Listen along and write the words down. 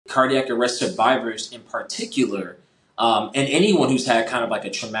cardiac arrest survivors in particular, and anyone who's had kind of like a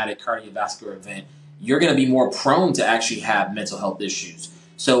traumatic cardiovascular event, you're going to be more prone to actually have mental health issues.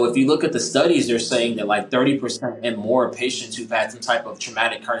 So if you look at the studies, they're saying that like 30% and more of patients who've had some type of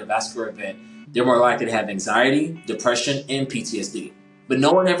traumatic cardiovascular event, they're more likely to have anxiety, depression, and PTSD. But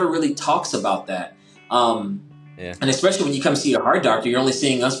no one ever really talks about that. And especially when you come see a heart doctor, you're only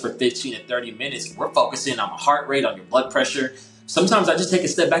seeing us for 15 to 30 minutes. We're focusing on the heart rate, on your blood pressure. Sometimes I just take a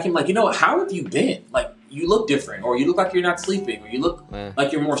step back and be like, how have you been? Like, you look different, or you look like you're not sleeping, or you look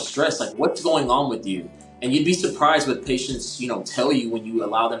like you're more stressed. Like, what's going on with you? And you'd be surprised what patients, tell you when you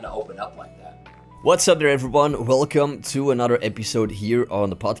allow them to open up like that. What's up there, everyone? Welcome to another episode here on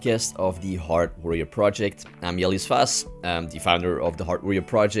the podcast of the Heart Warrior Project. I'm Yelis Fass, the founder of the Heart Warrior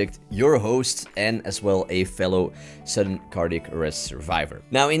Project, your host, and as well a fellow sudden cardiac arrest survivor.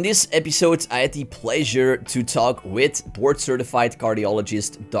 Now, in this episode, I had the pleasure to talk with board-certified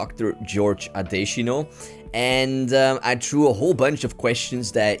cardiologist Dr. George Adesina, and I threw a whole bunch of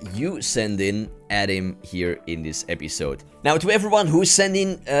questions that you send in at him here in this episode. Now, to everyone who sent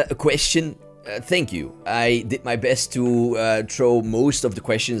in a question, thank you. I did my best to throw most of the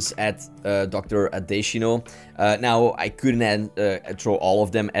questions at Dr. Adesina. Now, I couldn't throw all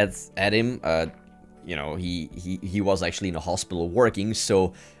of them at him. He was actually in a hospital working,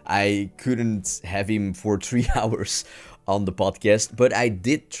 so I couldn't have him for 3 hours on the podcast. But I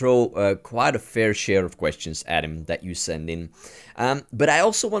did throw quite a fair share of questions at him that you send in. But I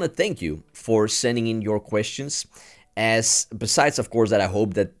also want to thank you for sending in your questions. As besides, of course, that I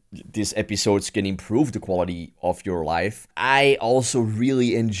hope that these episodes can improve the quality of your life, I also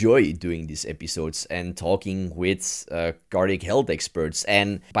really enjoy doing these episodes and talking with cardiac health experts.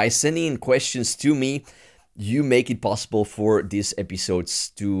 And by sending in questions to me, you make it possible for these episodes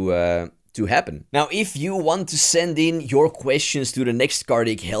to happen. Now, if you want to send in your questions to the next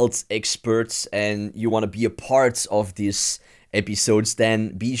cardiac health experts and you want to be a part of this episodes,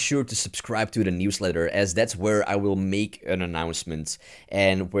 then be sure to subscribe to the newsletter, as that's where I will make an announcement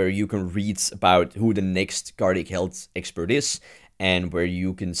and where you can read about who the next cardiac health expert is and where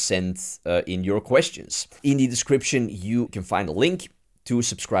you can send in your questions. In the description, you can find a link to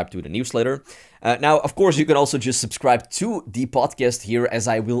subscribe to the newsletter. Now, of course, you can also just subscribe to the podcast here, as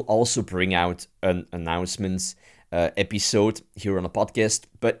I will also bring out an announcement episode here on the podcast.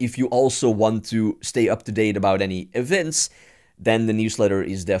 But if you also want to stay up to date about any events, then the newsletter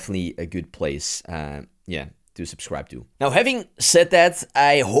is definitely a good place, to subscribe to. Now, having said that,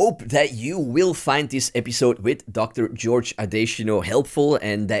 I hope that you will find this episode with Dr. George Adesina helpful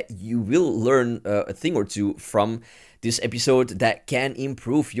and that you will learn a thing or two from this episode that can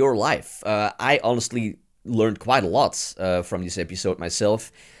improve your life. I honestly learned quite a lot from this episode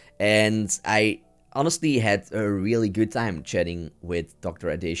myself, and I honestly had a really good time chatting with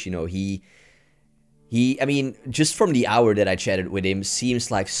Dr. Adesina. I mean, just from the hour that I chatted with him,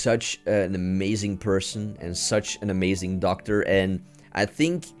 seems like such an amazing person and such an amazing doctor. And I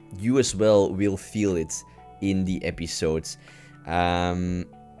think you as well will feel it in the episodes.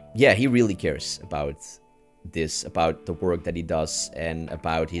 He really cares about this, about the work that he does and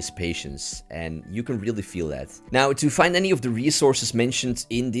about his patients, and you can really feel that. Now, to find any of the resources mentioned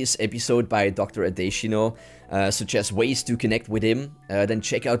in this episode by Dr. Adesina, such as ways to connect with him, then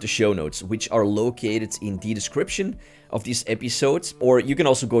check out the show notes, which are located in the description of this episode, or you can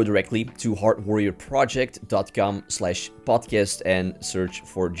also go directly to heartwarriorproject.com/podcast and search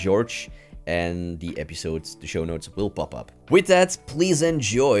for George, and the show notes will pop up. With that, please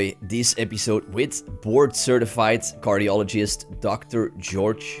enjoy this episode with board-certified cardiologist Dr.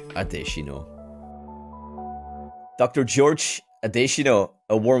 George Adesina. Dr. George Adesina,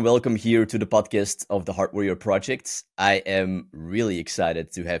 a warm welcome here to the podcast of the Heart Warrior Project. I am really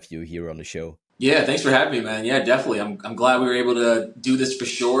excited to have you here on the show. Yeah, thanks for having me, man. Yeah, definitely. I'm glad we were able to do this for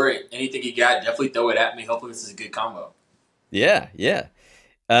sure. Anything you got, definitely throw it at me. Hopefully this is a good combo. Yeah.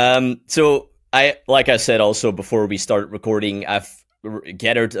 So like I said also before we started recording, I've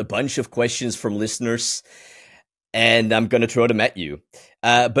gathered a bunch of questions from listeners and I'm going to throw them at you.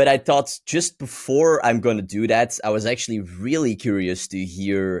 But I thought just before I'm going to do that, I was actually really curious to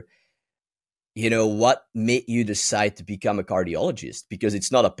hear, what made you decide to become a cardiologist? Because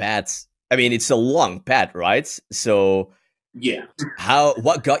it's not a path. I mean, it's a long path, right? So yeah,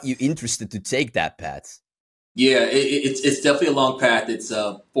 what got you interested to take that path? Yeah, it's definitely a long path. It's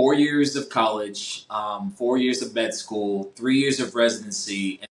 4 years of college, 4 years of med school, 3 years of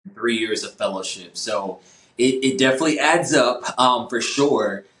residency, and 3 years of fellowship. So it definitely adds up for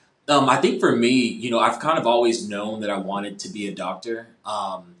sure. I think for me, I've kind of always known that I wanted to be a doctor.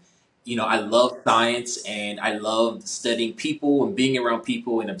 I love science and I love studying people and being around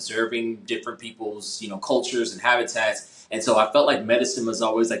people and observing different people's, cultures and habitats. And so I felt like medicine was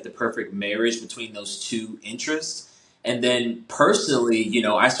always like the perfect marriage between those two interests. And then personally,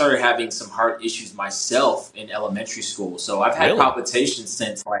 I started having some heart issues myself in elementary school. So I've had Really? palpitations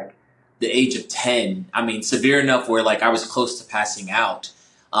since like the age of 10. I mean, severe enough where like I was close to passing out.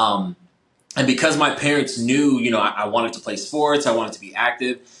 Um, and because my parents knew, I wanted to play sports, I wanted to be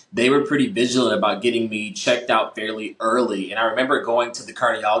active, they were pretty vigilant about getting me checked out fairly early. And I remember going to the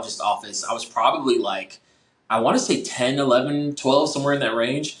cardiologist office. I was probably like, I want to say 10, 11, 12, somewhere in that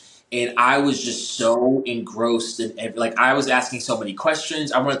range. And I was just so engrossed in like I was asking so many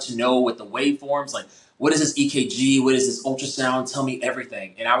questions. I wanted to know what the waveforms, like what is this EKG? What is this ultrasound? Tell me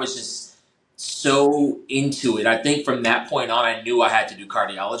everything. And I was just so into it. I think from that point on, I knew I had to do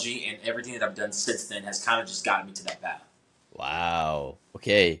cardiology, and everything that I've done since then has kind of just gotten me to that path. Wow.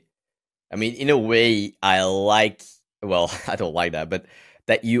 Okay. I mean, in a way, well, I don't like that, but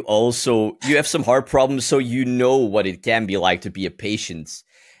that you have some heart problems, so you know what it can be like to be a patient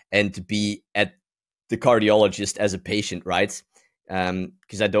and to be at the cardiologist as a patient, right?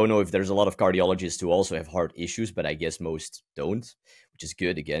 Because I don't know if there's a lot of cardiologists who also have heart issues, but I guess most don't, which is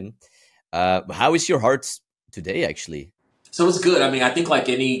good again. How is your heart today, actually? So it's good. I mean, I think like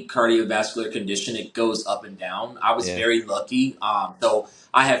any cardiovascular condition, it goes up and down. I was Yeah. very lucky. So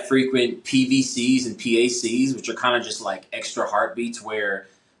I have frequent PVCs and PACs, which are kind of just like extra heartbeats where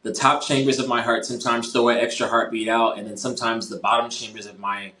the top chambers of my heart sometimes throw an extra heartbeat out. And then sometimes the bottom chambers of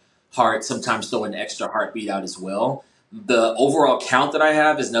my heart sometimes throw an extra heartbeat out as well. The overall count that I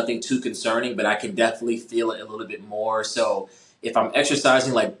have is nothing too concerning, but I can definitely feel it a little bit more. So if I'm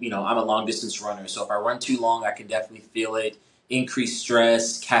exercising, like, I'm a long distance runner. So if I run too long, I can definitely feel it. Increased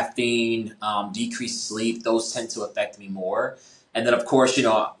stress, caffeine, decreased sleep, those tend to affect me more. And then, of course,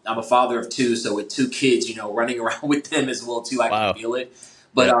 I'm a father of two. So with two kids, running around with them as well, too, I can Wow. feel it.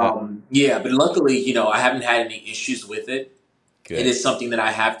 But Yeah. yeah, but luckily, I haven't had any issues with it. It Good. is something that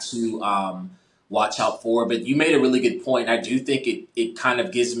I have to watch out for. But you made a really good point. I do think it kind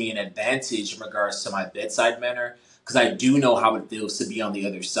of gives me an advantage in regards to my bedside manner because I do know how it feels to be on the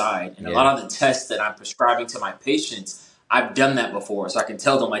other side. And a Yeah. lot of the tests that I'm prescribing to my patients, I've done that before. So I can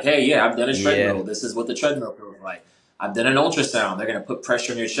tell them, like, hey, yeah, I've done a Yeah. treadmill. This is what the treadmill feels like. I've done an ultrasound. They're going to put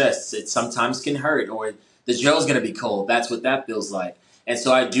pressure on your chest. It sometimes can hurt, or the gel's going to be cold. That's what that feels like. And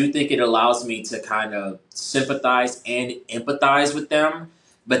so I do think it allows me to kind of sympathize and empathize with them,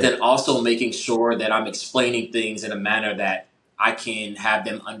 but Yeah. then also making sure that I'm explaining things in a manner that I can have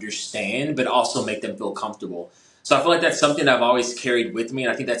them understand, but also make them feel comfortable. So I feel like that's something I've always carried with me,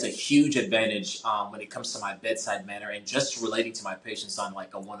 and I think that's a huge advantage when it comes to my bedside manner and just relating to my patients on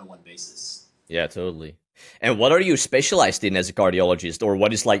like a one-on-one basis. Yeah, totally. And what are you specialized in as a cardiologist, or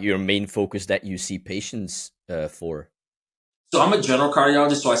what is like your main focus that you see patients for? So I'm a general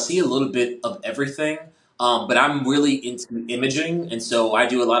cardiologist, so I see a little bit of everything. But I'm really into imaging, and so I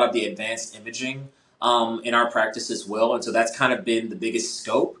do a lot of the advanced imaging in our practice as well. And so that's kind of been the biggest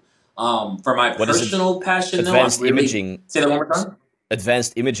scope. For my What is personal passion, though, I'm advanced really imaging? say that one more time.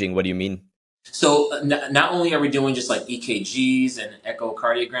 Advanced imaging. What do you mean? So not only are we doing just like EKGs and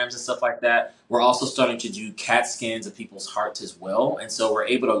echocardiograms and stuff like that, we're also starting to do CAT scans of people's hearts as well. And so we're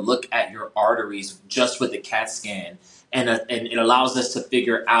able to look at your arteries just with the CAT scan, and it allows us to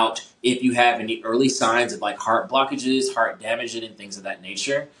figure out if you have any early signs of like heart blockages, heart damage, and things of that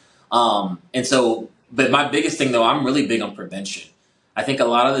nature. But my biggest thing though, I'm really big on prevention. I think a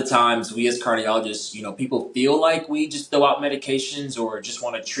lot of the times we as cardiologists, people feel like we just throw out medications or just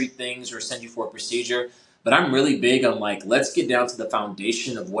want to treat things or send you for a procedure. But I'm really big on like, let's get down to the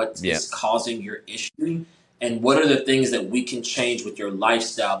foundation of what Yeah. is causing your issue and what are the things that we can change with your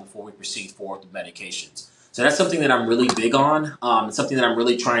lifestyle before we proceed forward with medications. So that's something that I'm really big on. It's something that I'm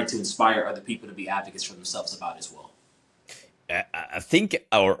really trying to inspire other people to be advocates for themselves about as well. I think,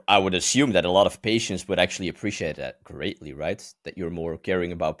 or I would assume that a lot of patients would actually appreciate that greatly, right? That you're more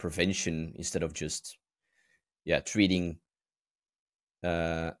caring about prevention instead of just, yeah, treating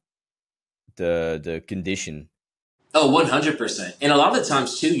uh, the condition. Oh, 100%. And a lot of the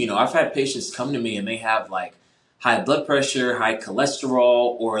times too, I've had patients come to me and they have like high blood pressure, high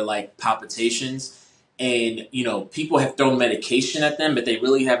cholesterol, or like palpitations. And, people have thrown medication at them, but they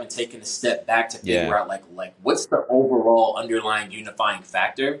really haven't taken a step back to figure Yeah. out like what's the overall underlying unifying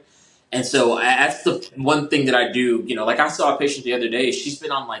factor. And so that's the one thing that I do, like I saw a patient the other day, she's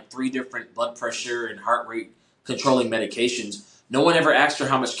been on like 3 different blood pressure and heart rate controlling medications. No one ever asked her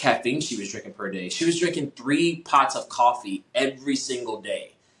how much caffeine she was drinking per day. She was drinking 3 pots of coffee every single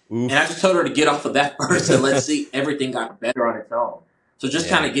day. And I Oof. just told her to get off of that first and let's see everything got better on its own. So just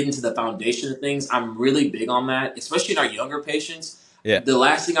kind Yeah. of getting to the foundation of things, I'm really big on that, especially in our younger patients. Yeah. The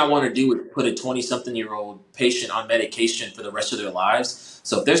last thing I want to do is put a 20-something-year-old patient on medication for the rest of their lives.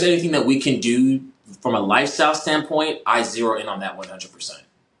 So if there's anything that we can do from a lifestyle standpoint, I zero in on that 100%.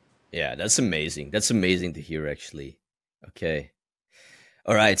 Yeah, that's amazing. That's amazing to hear, actually. Okay.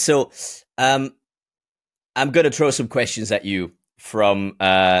 All right. So, I'm gonna throw some questions at you from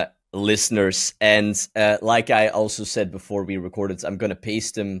listeners, and like I also said before we recorded, I'm gonna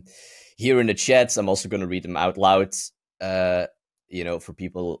paste them here in the chat. I'm also gonna read them out loud. For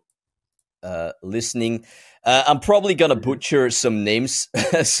people listening. I'm probably gonna butcher some names,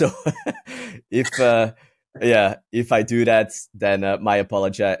 so if if I do that, then my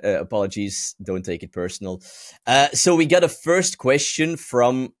apologies. Don't take it personal. So we got a first question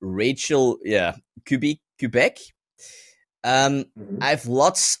from Rachel. Yeah, Quebec. I have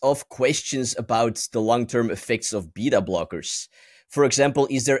lots of questions about the long-term effects of beta blockers. For example,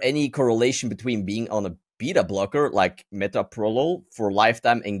 is there any correlation between being on a beta blocker like metoprolol for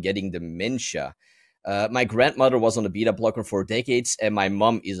lifetime and getting dementia? My grandmother was on a beta blocker for decades, and my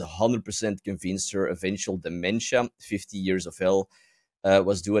mom is 100% convinced her eventual dementia, 50 years of hell,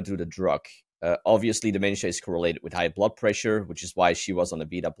 was due to the drug. Obviously, dementia is correlated with high blood pressure, which is why she was on a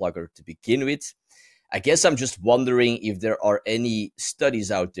beta blocker to begin with. I guess I'm just wondering if there are any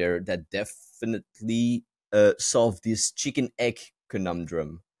studies out there that definitely solve this chicken-egg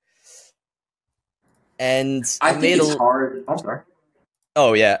conundrum. And I think it's hard. I'm sorry.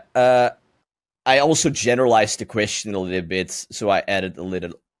 Oh, yeah. I also generalized the question a little bit, so I added a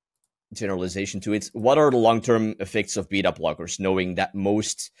little generalization to it. What are the long-term effects of beta blockers, knowing that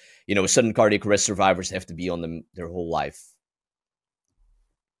most, sudden cardiac arrest survivors have to be on them their whole life?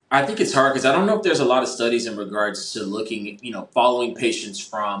 I think it's hard because I don't know if there's a lot of studies in regards to looking, following patients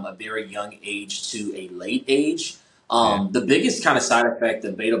from a very young age to a late age. Yeah. The biggest kind of side effect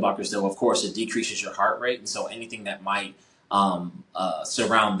of beta blockers, though, of course, it decreases your heart rate. And so anything that might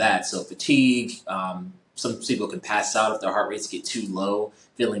surround that. So fatigue, some people can pass out if their heart rates get too low,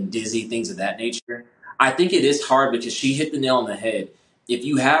 feeling dizzy, things of that nature. I think it is hard because she hit the nail on the head. If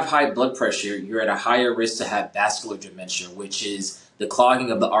you have high blood pressure, you're at a higher risk to have vascular dementia, which is the clogging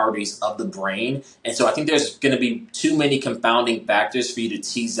of the arteries of the brain. And so I think there's going to be too many confounding factors for you to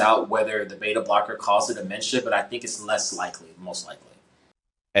tease out whether the beta blocker causes dementia, but I think it's less likely, most likely.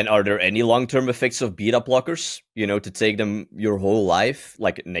 And are there any long-term effects of beta blockers, to take them your whole life,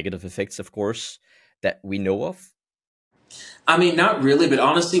 like negative effects, of course, that we know of? I mean, not really, but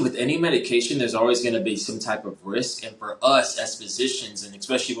honestly, with any medication, there's always going to be some type of risk. And for us as physicians, and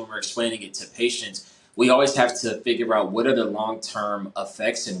especially when we're explaining it to patients, we always have to figure out what are the long-term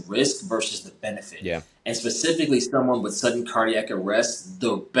effects and risk versus the benefit. Yeah. And specifically, someone with sudden cardiac arrest,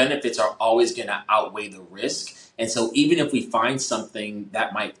 the benefits are always going to outweigh the risk. And so even if we find something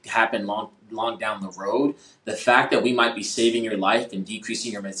that might happen long down the road, the fact that we might be saving your life and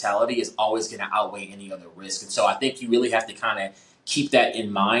decreasing your mortality is always going to outweigh any other risk. And so I think you really have to kind of keep that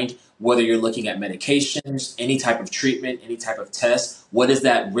in mind, whether you're looking at medications, any type of treatment, any type of test. What is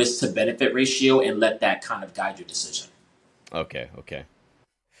that risk to benefit ratio, and let that kind of guide your decision. Okay.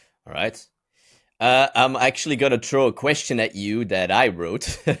 All right. I'm actually going to throw a question at you that I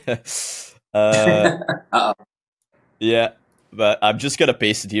wrote. Uh-oh. Yeah, but I'm just going to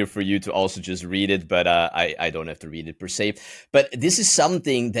paste it here for you to also just read it, but I don't have to read it per se. But this is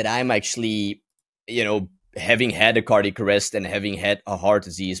something that I'm actually, having had a cardiac arrest and having had a heart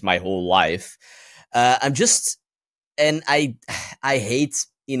disease my whole life. And I hate,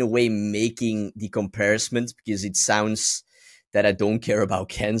 in a way, making the comparison because it sounds that I don't care about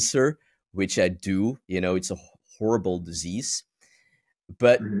cancer, which I do. It's a horrible disease.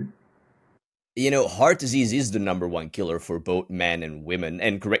 But heart disease is the number one killer for both men and women.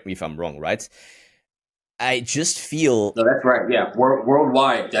 And correct me if I'm wrong, right? I just feel... No, that's right. Yeah,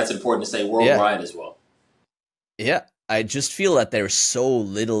 worldwide. That's important to say, worldwide as well. Yeah, I just feel that there's so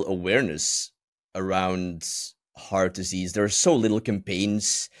little awareness around heart disease. There are so little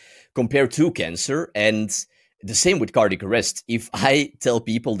campaigns compared to cancer. And the same with cardiac arrest. If I tell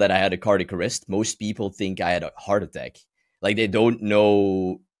people that I had a cardiac arrest, most people think I had a heart attack. Like, they don't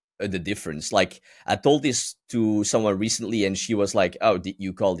know the difference. Like, I told this to someone recently, and she was like, "Oh, did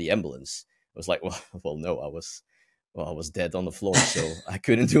you call the ambulance?" I was like, well, no, I was dead on the floor, so I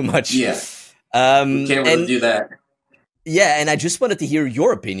couldn't do much. Yeah, we can't really do that. Yeah, and I just wanted to hear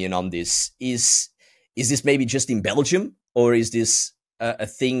your opinion on this. Is this maybe just in Belgium, or is this a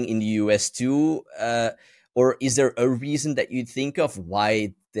thing in the US too? Or is there a reason that you think of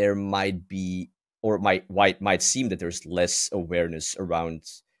why there might be, or why it might seem that there's less awareness around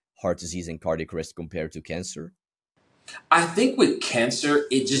heart disease and cardiac arrest compared to cancer? I think with cancer,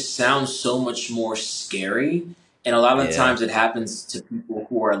 it just sounds so much more scary. And a lot of the Yeah. times it happens to people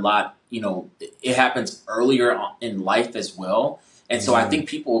who are a lot, it happens earlier in life as well. And so I Mm, think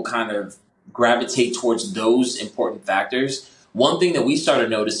people will kind of gravitate towards those important factors. One thing that we started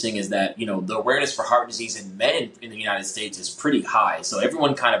noticing is that, the awareness for heart disease in men in the United States is pretty high. So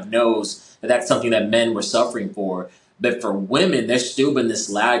everyone kind of knows that that's something that men were suffering for. But for women, there's still been this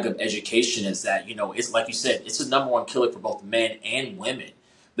lag of education is that, it's like you said, it's the number one killer for both men and women.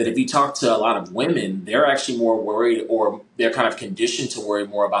 But if you talk to a lot of women, they're actually more worried or they're kind of conditioned to worry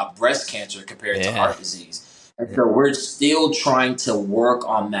more about breast cancer compared to yeah. heart disease. And so we're still trying to work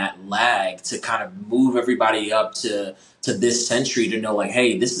on that lag to kind of move everybody up to this century to know like,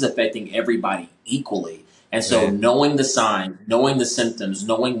 hey, this is affecting everybody equally. And so Yeah. knowing the signs, knowing the symptoms,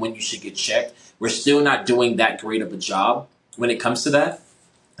 knowing when you should get checked, we're still not doing that great of a job when it comes to that.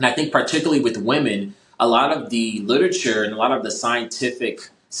 And I think particularly with women, a lot of the literature and a lot of the scientific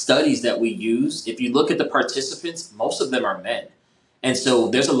studies that we use, if you look at the participants, most of them are men. And so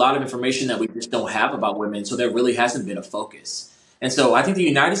there's a lot of information that we just don't have about women. So there really hasn't been a focus. And so I think the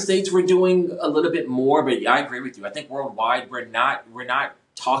United States we're doing a little bit more, but I agree with you. I think worldwide we're not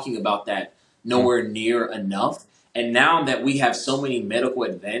talking about that Mm, nowhere near enough. And now that we have so many medical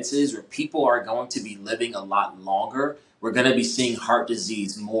advances where people are going to be living a lot longer, we're going to be seeing heart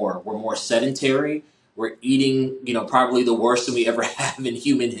disease more. We're more sedentary. We're eating, probably the worst that we ever have in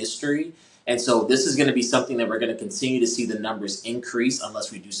human history. And so this is going to be something that we're going to continue to see the numbers increase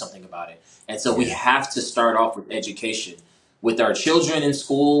unless we do something about it. And so we yeah. have to start off with education. With our children in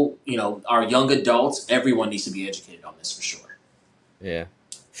school, our young adults, everyone needs to be educated on this for sure. Yeah.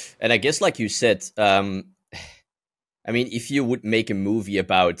 And I guess, like you said, I mean, if you would make a movie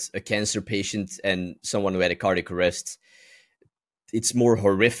about a cancer patient and someone who had a cardiac arrest, it's more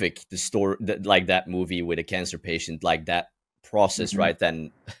horrific, the story, like that movie with a cancer patient, like that process, Mm-hmm. right?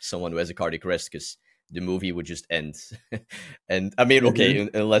 Than someone who has a cardiac arrest, because the movie would just end. And I mean, okay,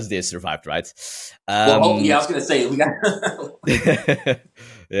 Mm-hmm. unless they survived, right? Well, yeah, I Um, was going to say we got.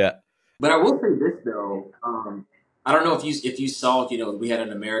 yeah, But I will say this though, I don't know if you saw, we had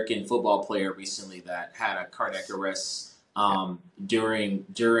an American football player recently that had a cardiac arrest yeah. during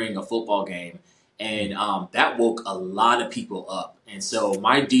a football game, and Mm, that woke a lot of people up. And so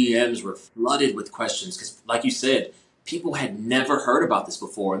my DMs were flooded with questions because, like you said, people had never heard about this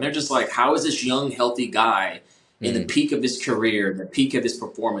before, and they're just like, "How is this young, healthy guy in the mm, peak of his career, the peak of his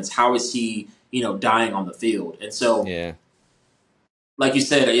performance? How is he, dying on the field?" And so yeah. like you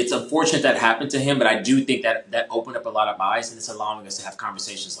said, it's unfortunate that happened to him, but I do think that opened up a lot of eyes and it's allowing us to have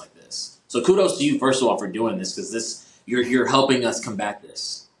conversations like this. So kudos to you, first of all, for doing this because you're helping us combat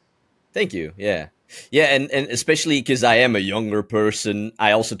this. Thank you. Yeah. Yeah, and especially because I am a younger person,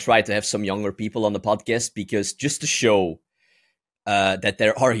 I also try to have some younger people on the podcast, because just to show that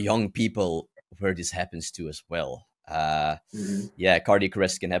there are young people where this happens to as well. Mm-hmm. Yeah, cardiac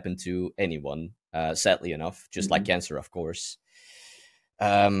arrest can happen to anyone, sadly enough, just like Mm-hmm. cancer, of course.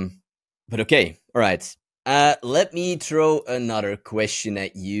 Um, but okay, all right. Let me throw another question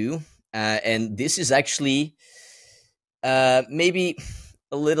at you. And this is actually maybe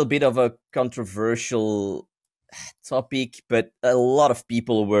a little bit of a controversial topic, but a lot of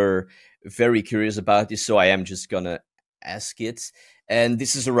people were very curious about this, so I am just gonna ask it. And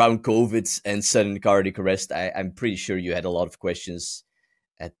this is around COVID and sudden cardiac arrest. I'm pretty sure you had a lot of questions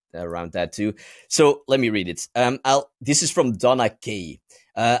around that too. So let me read it. This is from Donna K.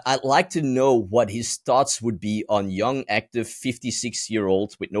 I'd like to know what his thoughts would be on young, active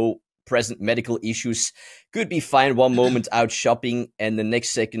 56-year-old with no present medical issues could be fine one moment out shopping and the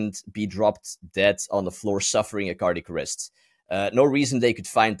next second be dropped dead on the floor suffering a cardiac arrest. No reason they could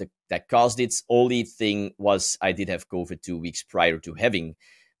find that caused it. Only thing was I did have COVID 2 weeks prior to having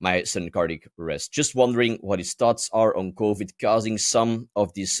my sudden cardiac arrest. Just wondering what his thoughts are on COVID causing some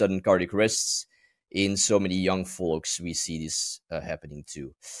of these sudden cardiac arrests in so many young folks we see this happening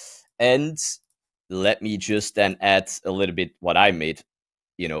to. And let me just then add a little bit what I made,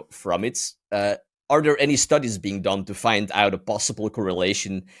 from it. Are there any studies being done to find out a possible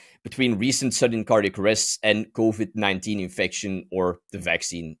correlation between recent sudden cardiac arrests and COVID-19 infection or the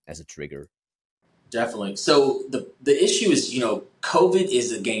vaccine as a trigger? Definitely. So the issue is, COVID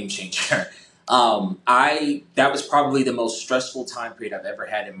is a game changer. I that was probably the most stressful time period I've ever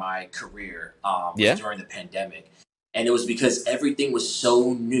had in my career. Was Yeah. during the pandemic, and it was because everything was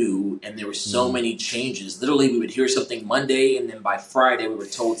so new and there were so Mm, many changes. Literally, we would hear something Monday, and then by Friday we were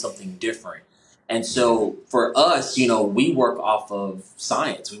told something different. And yeah. so for us, we work off of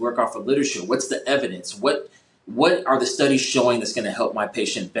science. We work off of literature. What's the evidence? what are the studies showing that's going to help my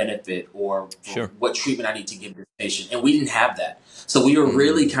patient benefit, or Sure. what treatment I need to give this patient? And we didn't have that. So we were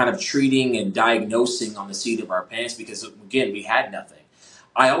really kind of treating and diagnosing on the seat of our pants because, again, we had nothing.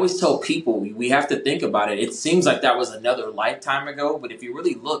 I always tell people we have to think about it. It seems like that was another lifetime ago, but if you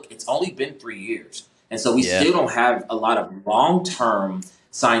really look, it's only been 3 years. And so we Yeah. still don't have a lot of long-term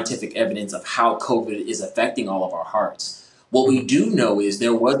scientific evidence of how COVID is affecting all of our hearts. What we do know is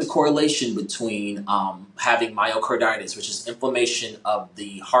there was a correlation between having myocarditis, which is inflammation of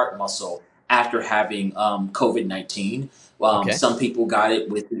the heart muscle, after having COVID-19. Okay. Some people got it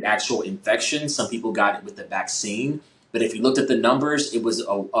with the actual infection. Some people got it with the vaccine. But if you looked at the numbers, it was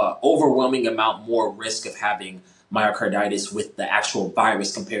a overwhelming amount more risk of having myocarditis with the actual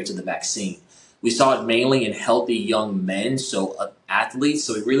virus compared to the vaccine. We saw it mainly in healthy young men, so athletes.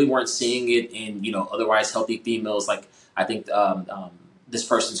 So we really weren't seeing it in otherwise healthy females. Like I think this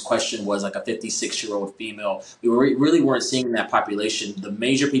person's question was like a 56-year-old female. We really weren't seeing that population. The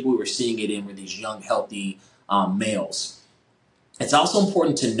major people we were seeing it in were these young, healthy males. It's also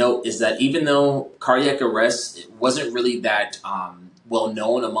important to note is that even though cardiac arrest wasn't really that well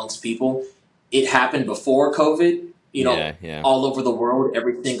known amongst people, it happened before COVID, Yeah. all over the world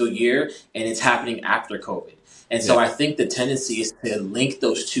every single year, and it's happening after COVID. And so Yeah. I think the tendency is to link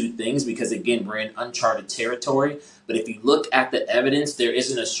those two things because, again, we're in uncharted territory. But if you look at the evidence, there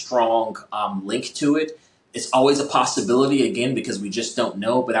isn't a strong link to it. It's always a possibility, again, because we just don't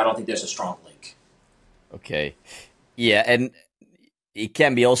know, but I don't think there's a strong link. Okay. Yeah, and it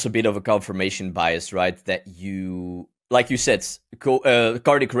can be also a bit of a confirmation bias, right? That you, like you said,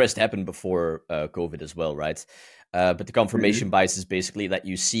 cardiac arrest happened before COVID as well, right? But the confirmation bias is basically that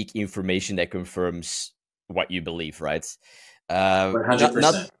you seek information that confirms what you believe, right? Not,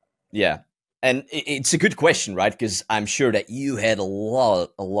 100%. yeah. And it's a good question, right? Because I'm sure that you had a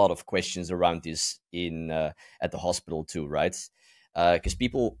lot of questions around this at the hospital too, right? Because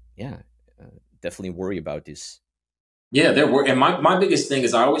people, definitely worry about this. Yeah, there were, and my biggest thing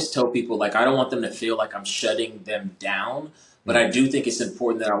is I always tell people like I don't want them to feel like I'm shutting them down, but I Mm. do think it's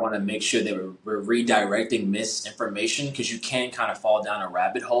important that I want to make sure that we're redirecting misinformation because you can kind of fall down a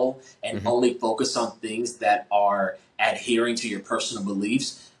rabbit hole and Hmm. only focus on things that are adhering to your personal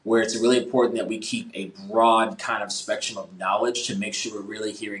beliefs. Where it's really important that we keep a broad kind of spectrum of knowledge to make sure we're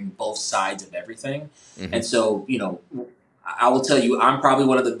really hearing both sides of everything. Hmm. And so, I will tell you, I'm probably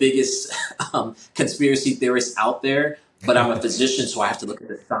one of the biggest conspiracy theorists out there, but I'm a physician, so I have to look at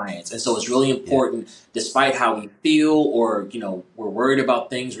the science. And so it's really Yeah. important, despite how we feel or, we're worried about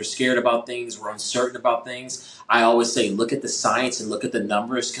things, we're scared about things, we're uncertain about things. I always say, look at the science and look at the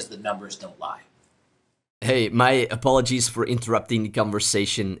numbers because the numbers don't lie. Hey, my apologies for interrupting the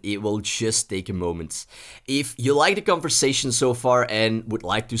conversation. It will just take a moment. If you like the conversation so far and would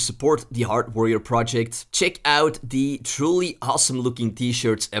like to support the Heart Warrior project, check out the truly awesome looking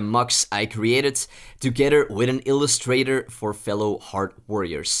t-shirts and mugs I created together with an illustrator for fellow Heart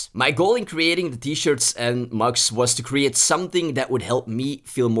Warriors. My goal in creating the t-shirts and mugs was to create something that would help me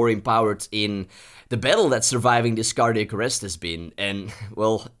feel more empowered in the battle that surviving this cardiac arrest has been, and,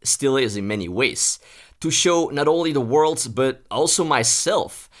 well, still is in many ways. To show not only the world, but also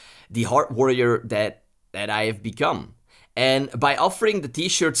myself, the Heart Warrior that I have become. And by offering the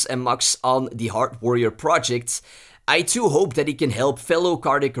t-shirts and mugs on the Heart Warrior project, I too hope that it can help fellow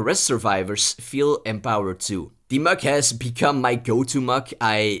cardiac arrest survivors feel empowered too. The mug has become my go-to mug.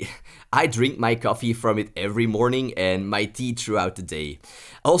 I drink my coffee from it every morning and my tea throughout the day.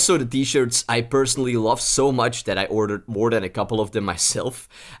 Also, the t-shirts I personally love so much that I ordered more than a couple of them myself.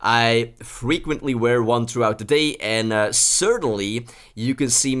 I frequently wear one throughout the day, and certainly you can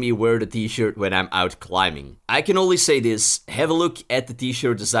see me wear the t-shirt when I'm out climbing. I can only say this: have a look at the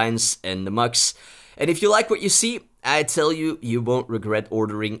t-shirt designs and the mugs, and if you like what you see, I tell you, you won't regret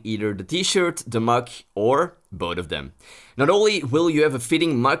ordering either the t-shirt, the mug, or both of them. Not only will you have a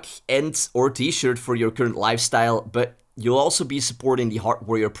fitting mug and or t-shirt for your current lifestyle, but you'll also be supporting the Heart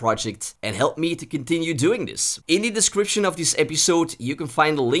Warrior project and help me to continue doing this. In the description of this episode, you can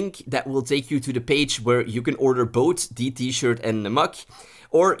find a link that will take you to the page where you can order both the t-shirt and the mug,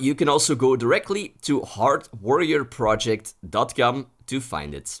 or you can also go directly to heartwarriorproject.com to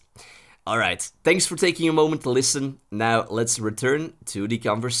find it. Alright, thanks for taking a moment to listen. Now let's return to the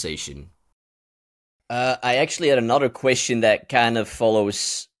conversation. I actually had another question that kind of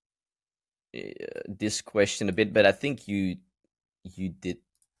follows this question a bit, but I think you did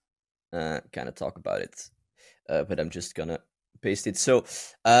kind of talk about it. But I'm just gonna paste it. So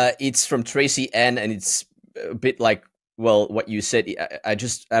it's from Tracy N, and it's a bit like, well, what you said. I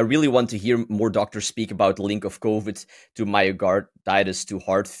really want to hear more doctors speak about the link of COVID to myocarditis to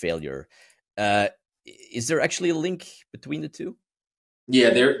heart failure. is there actually a link between the two?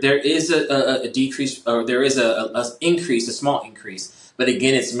 Yeah, there is a decrease, or there is a increase, a small increase, but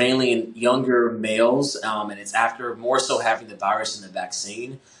again, it's mainly in younger males, and it's after more so having the virus in the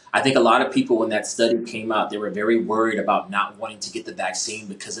vaccine. I think a lot of people, when that study came out, they were very worried about not wanting to get the vaccine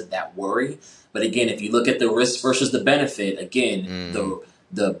because of that worry. But again, if you look at the risk versus the benefit, again,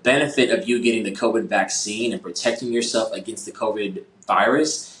 the benefit of you getting the COVID vaccine and protecting yourself against the COVID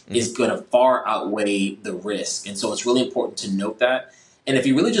virus is going to far outweigh the risk, and so it's really important to note that. And if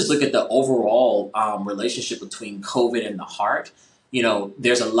you really just look at the overall relationship between COVID and the heart,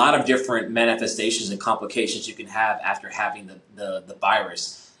 there's a lot of different manifestations and complications you can have after having the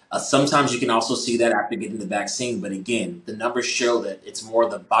virus. Sometimes you can also see that after getting the vaccine. But again, the numbers show that it's more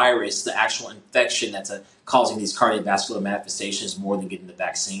the virus, the actual infection that's causing these cardiovascular manifestations more than getting the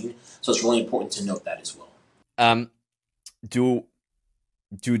vaccine. So it's really important to note that as well.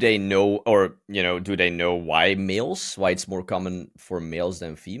 Do they know, or do they know why it's more common for males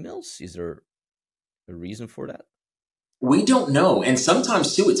than females? Is there a reason for that? We don't know. And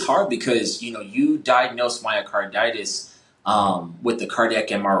sometimes too, it's hard because, you diagnose myocarditis with the cardiac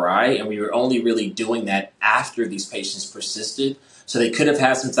MRI, and we were only really doing that after these patients persisted. So they could have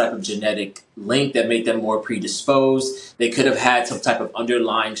had some type of genetic link that made them more predisposed. They could have had some type of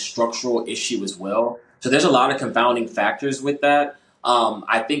underlying structural issue as well. So there's a lot of confounding factors with that.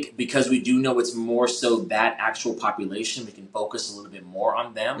 I think because we do know it's more so that actual population, we can focus a little bit more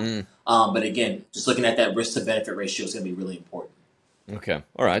on them. But again, just looking at that risk to benefit ratio is going to be really important. Okay.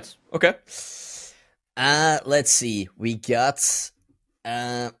 All right. Okay. Let's see. We got,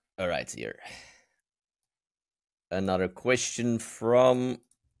 all right, here. Another question from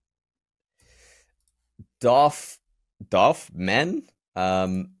Dov Man.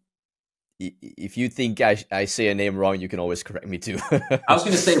 If you think I say a name wrong, you can always correct me too. I was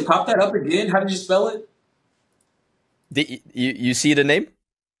going to say, pop that up again. How did you spell it? You see the name?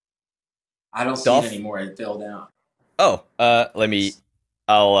 I don't see it anymore. It fell down. Oh,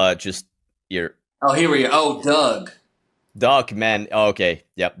 I'll just here. Oh, here we go. Oh, Doug. Doc, man. Oh, okay.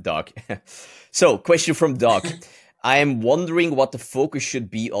 Yep, Doc. So, question from Doc. I am wondering what the focus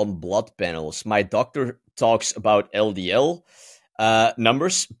should be on blood panels. My doctor talks about LDL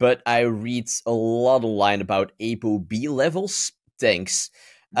numbers, but I read a lot online about ApoB levels. Thanks.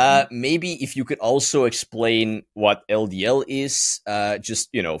 Maybe if you could also explain what LDL is, just,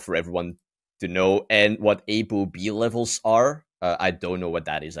 for everyone to know, and what ApoB levels are. I don't know what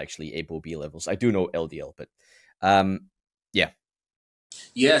that is actually, ApoB levels. I do know LDL, but yeah.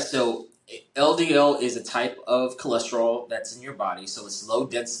 Yeah, so LDL is a type of cholesterol that's in your body. So it's low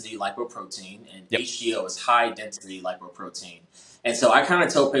density lipoprotein, and HDL is high density lipoprotein. And so I kind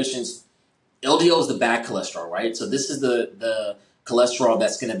of tell patients LDL is the bad cholesterol, right? So this is the cholesterol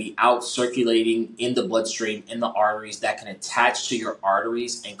that's going to be out circulating in the bloodstream, in the arteries, that can attach to your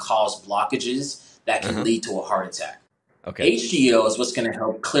arteries and cause blockages that can lead to a heart attack. Okay. HDL is what's going to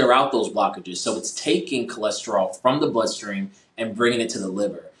help clear out those blockages. So it's taking cholesterol from the bloodstream and bringing it to the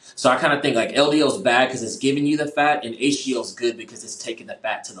liver. So I kind of think like LDL is bad because it's giving you the fat, and HDL is good because it's taking the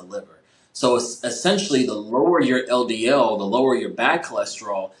fat to the liver. So it's essentially, the lower your LDL, the lower your bad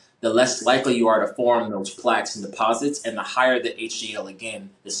cholesterol, the less likely you are to form those plaques and deposits. And the higher the HDL,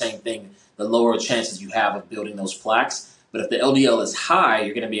 again, the same thing, the lower chances you have of building those plaques. But if the LDL is high,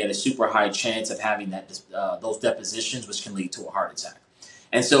 you're going to be at a super high chance of having those depositions, which can lead to a heart attack.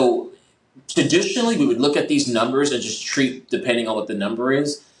 And so traditionally, we would look at these numbers and just treat depending on what the number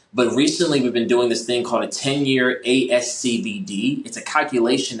is. But recently, we've been doing this thing called a 10-year ASCVD. It's a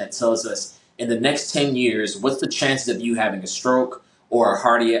calculation that tells us in the next 10 years, what's the chances of you having a stroke or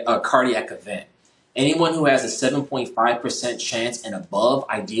a cardiac event. Anyone who has a 7.5% chance and above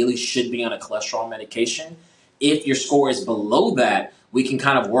ideally should be on a cholesterol medication. If your score is below that, we can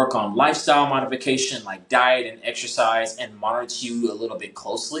kind of work on lifestyle modification like diet and exercise and monitor you a little bit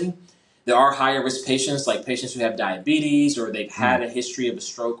closely. There are higher risk patients, like patients who have diabetes or they've had a history of a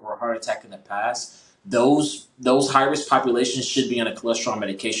stroke or a heart attack in the past. Those high risk populations should be on a cholesterol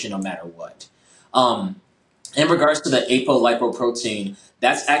medication no matter what. In regards to the apolipoprotein,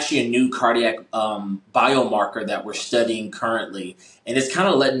 that's actually a new cardiac biomarker that we're studying currently. And it's kind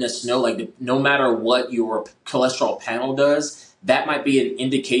of letting us know, like, no matter what your cholesterol panel does, that might be an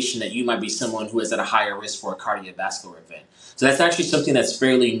indication that you might be someone who is at a higher risk for a cardiovascular event. So that's actually something that's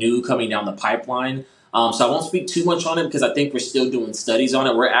fairly new coming down the pipeline. So I won't speak too much on it because I think we're still doing studies on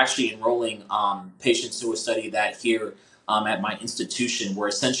it. We're actually enrolling patients who will study that here at my institution, where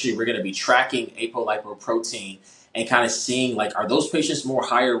essentially we're going to be tracking apolipoprotein and kind of seeing, like, are those patients more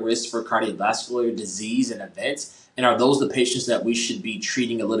higher risk for cardiovascular disease and events? And are those the patients that we should be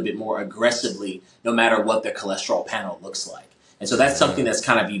treating a little bit more aggressively, no matter what their cholesterol panel looks like? And so that's something that's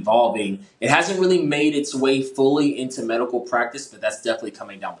kind of evolving. It hasn't really made its way fully into medical practice, but that's definitely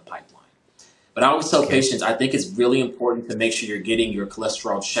coming down the pipeline. But I always tell patients, I think it's really important to make sure you're getting your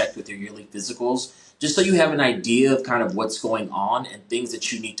cholesterol checked with your yearly physicals, just so you have an idea of kind of what's going on and things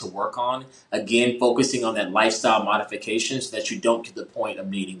that you need to work on. Again, focusing on that lifestyle modification so that you don't get to the point of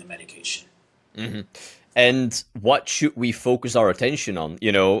needing the medication. Mm-hmm. And what should we focus our attention on,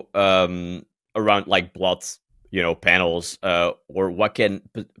 around like blood, panels, or what can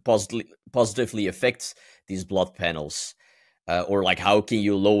positively affect these blood panels? Or like, how can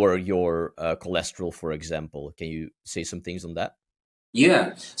you lower your cholesterol, for example? Can you say some things on that?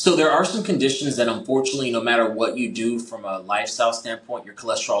 Yeah. So there are some conditions that unfortunately, no matter what you do from a lifestyle standpoint, your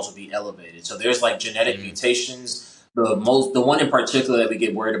cholesterols will be elevated. So there's like genetic mutations. The one in particular that we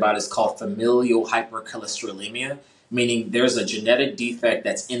get worried about is called familial hypercholesterolemia, meaning there's a genetic defect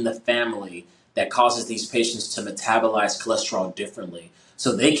that's in the family that causes these patients to metabolize cholesterol differently.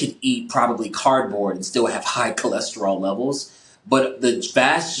 So they could eat probably cardboard and still have high cholesterol levels. But the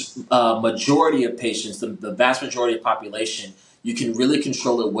vast majority of patients, the vast majority of population, you can really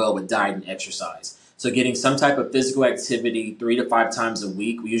control it well with diet and exercise. So getting some type of physical activity 3 to 5 times a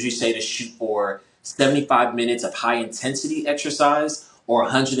week. We usually say to shoot for 75 minutes of high intensity exercise or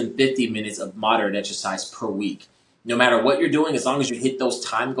 150 minutes of moderate exercise per week. No matter what you're doing, as long as you hit those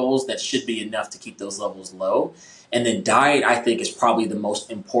time goals, that should be enough to keep those levels low. And then diet, I think, is probably the most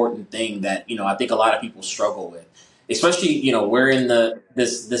important thing that, I think a lot of people struggle with. Especially, we're in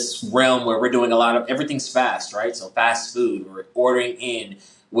this realm where we're doing a lot of everything's fast, right? So fast food, we're ordering in,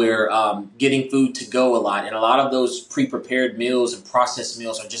 we're getting food to go a lot. And a lot of those pre-prepared meals and processed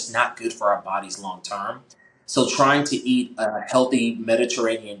meals are just not good for our bodies long term. So trying to eat a healthy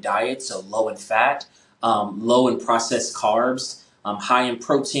Mediterranean diet, so low in fat, low in processed carbs, high in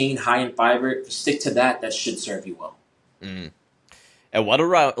protein, high in fiber, if you stick to that, that should serve you well. Mm. And what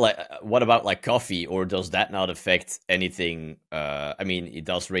about like coffee, or does that not affect anything? I mean, it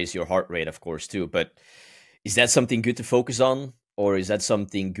does raise your heart rate, of course, too, but is that something good to focus on, or is that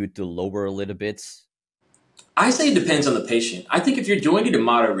something good to lower a little bit? I say it depends on the patient. I think if you're doing it in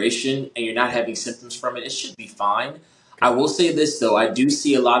moderation and you're not having symptoms from it, it should be fine. I will say this, though. I do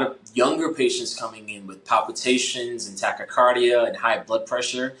see a lot of younger patients coming in with palpitations and tachycardia and high blood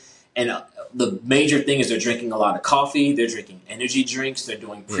pressure. And the major thing is they're drinking a lot of coffee. They're drinking energy drinks. They're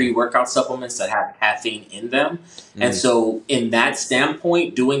doing pre-workout supplements that have caffeine in them. And so in that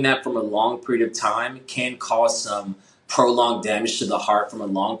standpoint, doing that from a long period of time can cause some prolonged damage to the heart from a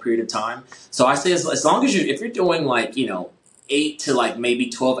long period of time. So I say as long as if you're doing 8 to maybe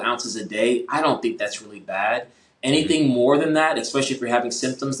 12 ounces a day, I don't think that's really bad. Anything more than that, especially if you're having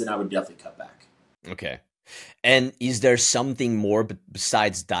symptoms, then I would definitely cut back. Okay. And is there something more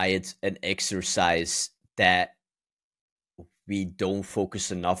besides diet and exercise that we don't focus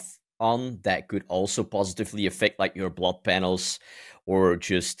enough on that could also positively affect like your blood panels, or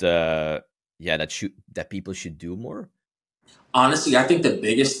just that people should do more? Honestly, I think the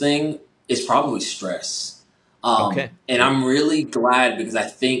biggest thing is probably stress. And I'm really glad because I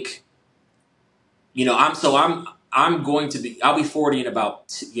think, I'll be 40 in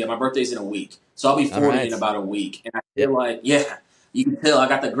about, my birthday's in a week. So I'll be 40 in about a week. And I feel like, you can tell I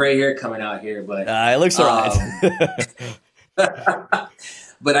got the gray hair coming out here, but it looks all right.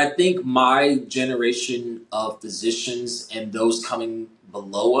 But I think my generation of physicians and those coming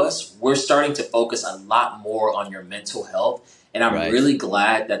below us, we're starting to focus a lot more on your mental health. And I'm really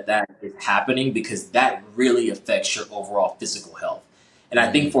glad that is happening because that really affects your overall physical health. And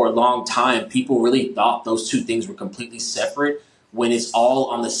I think for a long time, people really thought those two things were completely separate when it's all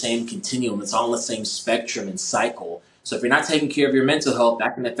on the same continuum. It's all on the same spectrum and cycle. So if you're not taking care of your mental health,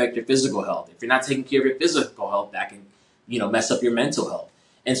 that can affect your physical health. If you're not taking care of your physical health, that can, mess up your mental health.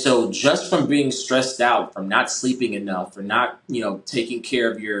 And so just from being stressed out, from not sleeping enough, or not, taking care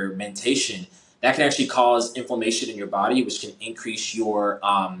of your mentation, that can actually cause inflammation in your body, which can increase your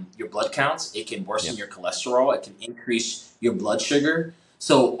blood counts. It can worsen your cholesterol. It can increase your blood sugar.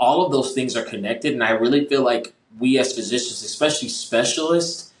 So all of those things are connected. And I really feel like we as physicians, especially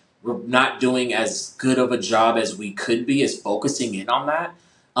specialists, we're not doing as good of a job as we could be as focusing in on that.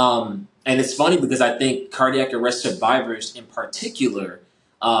 And it's funny because I think cardiac arrest survivors in particular,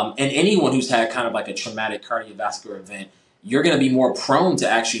 and anyone who's had kind of like a traumatic cardiovascular event, you're going to be more prone to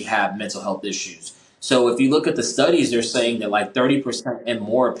actually have mental health issues. So if you look at the studies, they're saying that like 30% and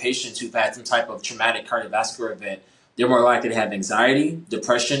more patients who've had some type of traumatic cardiovascular event, they're more likely to have anxiety,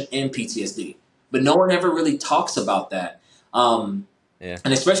 depression, and PTSD. But no one ever really talks about that. Yeah.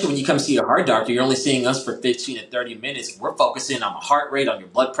 And especially when you come see a heart doctor, you're only seeing us for 15 to 30 minutes. We're focusing on the heart rate, on your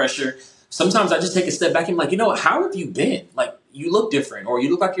blood pressure. Sometimes I just take a step back and be like, how have you been? Like, you look different, or you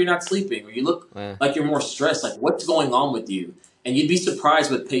look like you're not sleeping, or you look like you're more stressed. Like, what's going on with you? And you'd be surprised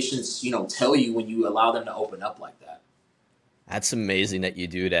what patients, tell you when you allow them to open up like that. That's amazing that you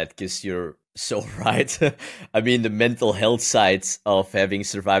do that, because you're so right. I mean, the mental health side of having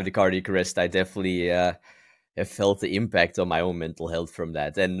survived the cardiac arrest, I definitely have felt the impact on my own mental health from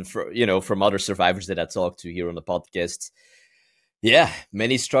that. And from other survivors that I talked to here on the podcast, yeah,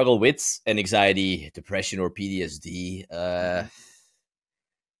 many struggle with anxiety, depression, or PTSD.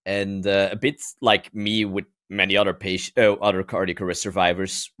 And a bit like me with many other other cardiac arrest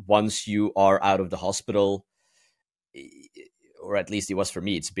survivors, once you are out of the hospital, or at least it was for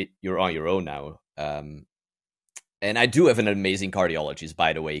me, you're on your own now. And I do have an amazing cardiologist,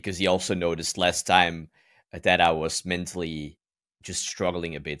 by the way, because he also noticed last time that I was mentally just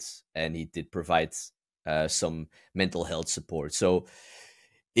struggling a bit, and he did provide some mental health support. So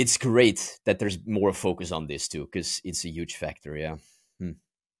it's great that there's more focus on this too, because it's a huge factor. Yeah.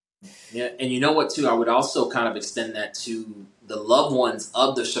 Yeah, and you know what, too? I would also kind of extend that to the loved ones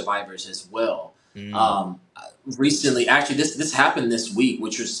of the survivors as well. Recently, actually, this happened this week,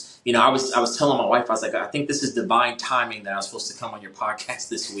 which was, I was telling my wife, I was like, I think this is divine timing that I was supposed to come on your podcast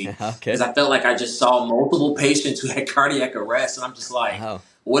this week, because I felt like I just saw multiple patients who had cardiac arrest, and I'm just like,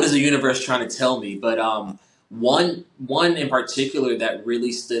 what is the universe trying to tell me? But one in particular that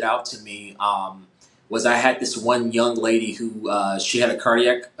really stood out to me was I had this one young lady who she had a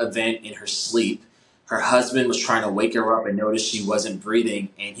cardiac event in her sleep. Her husband was trying to wake her up and noticed she wasn't breathing,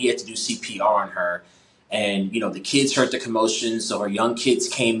 and he had to do CPR on her. And, the kids heard the commotion, so her young kids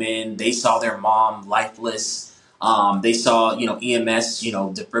came in. They saw their mom lifeless. They saw, EMS,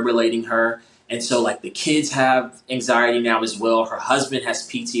 defibrillating her. And so, like, the kids have anxiety now as well. Her husband has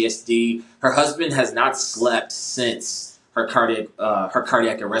PTSD. Her husband has not slept since her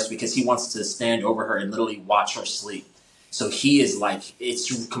cardiac arrest, because he wants to stand over her and literally watch her sleep. So he is like,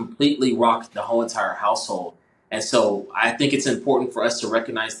 it's completely rocked the whole entire household. And so I think it's important for us to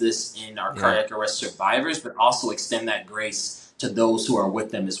recognize this in our cardiac arrest survivors, but also extend that grace to those who are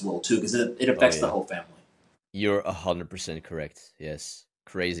with them as well, too, because it affects the whole family. You're 100% correct. Yes.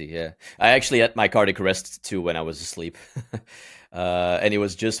 Crazy. Yeah. I actually had my cardiac arrest too when I was asleep. And it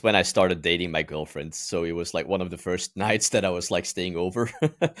was just when I started dating my girlfriend. So it was like one of the first nights that I was like staying over.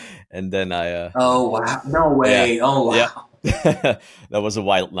 And then I... oh, wow. No way. Yeah. Oh, wow. Yeah. That was a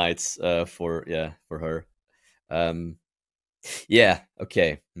wild night for her. Yeah.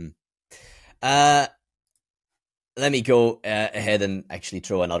 Okay. Let me go ahead and actually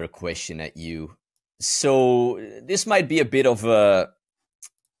throw another question at you. So this might be a bit of a,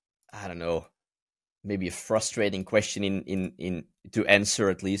 I don't know, maybe a frustrating question in to answer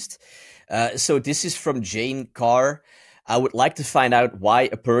at least. So this is from Jane Carr. I would like to find out why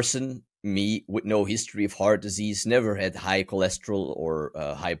a person, me, with no history of heart disease, never had high cholesterol or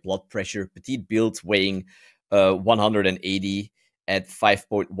high blood pressure, petite build, weighing 180 at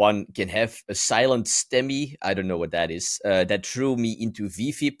 5.1, can have a silent STEMI, I don't know what that is, that threw me into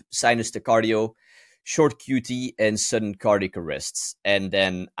VFib, sinus tachycardia, short QT, and sudden cardiac arrests. And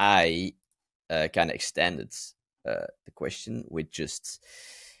then I kind of extended the question with just,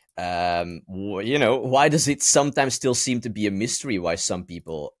 why does it sometimes still seem to be a mystery why some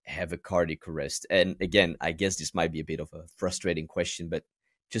people have a cardiac arrest? And again, I guess this might be a bit of a frustrating question, but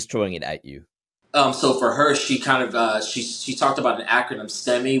just throwing it at you. So for her, she kind of she talked about an acronym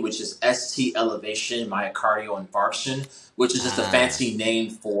STEMI, which is ST elevation myocardial infarction, which is just a fancy name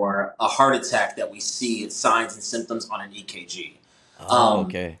for a heart attack that we see its signs and symptoms on an EKG.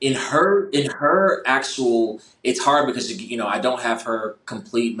 Okay. In her actual, it's hard because I don't have her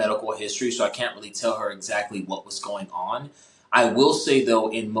complete medical history, so I can't really tell her exactly what was going on. I will say though,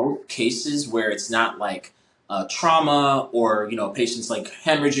 in most cases where it's not like trauma or patients like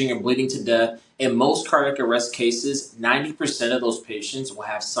hemorrhaging or bleeding to death, in most cardiac arrest cases, 90% of those patients will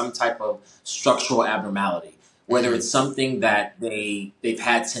have some type of structural abnormality, whether it's something that they've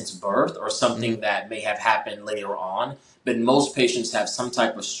had since birth or something that may have happened later on. But most patients have some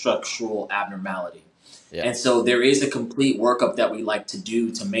type of structural abnormality. Yeah. And so there is a complete workup that we like to do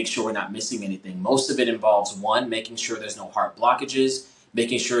to make sure we're not missing anything. Most of it involves, one, making sure there's no heart blockages,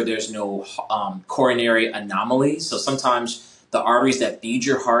 making sure there's no coronary anomalies. So sometimes the arteries that feed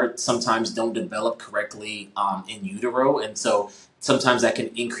your heart sometimes don't develop correctly in utero. And so sometimes that can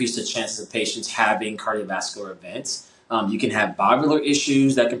increase the chances of patients having cardiovascular events. You can have valvular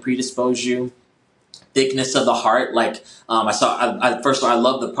issues that can predispose you. thickness of the heart. Like first of all, I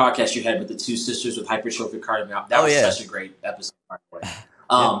love the podcast you had with the two sisters with hypertrophic cardiomyopathy. That Oh was yeah. such a great episode, by the way.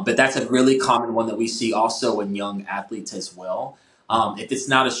 Yeah. But that's a really common one that we see also in young athletes as well. If it's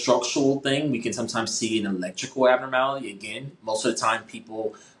not a structural thing, we can sometimes see an electrical abnormality. Again, most of the time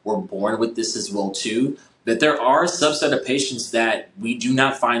people were born with this as well too. But there are a subset of patients that we do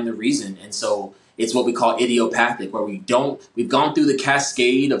not find the reason. And so it's what we call idiopathic, where we've gone through the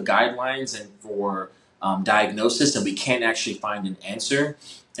cascade of guidelines and for diagnosis, and we can't actually find an answer.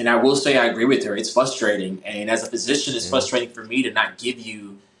 And I will say I agree with her. It's frustrating. And as a physician, it's frustrating for me to not give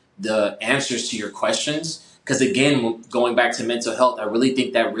you the answers to your questions. Because again, going back to mental health, I really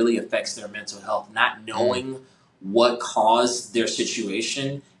think that really affects their mental health, not knowing what caused their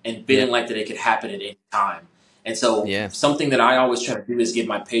situation and feeling like that it could happen at any time. And so something that I always try to do is give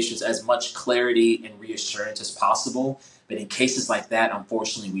my patients as much clarity and reassurance as possible. But in cases like that,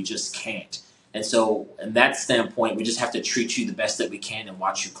 unfortunately, we just can't. And so in that standpoint, we just have to treat you the best that we can and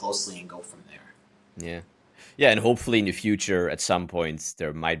watch you closely and go from there. Yeah. Yeah, and hopefully in the future, at some point,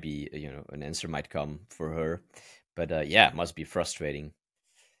 there might be, an answer might come for her. But yeah, it must be frustrating.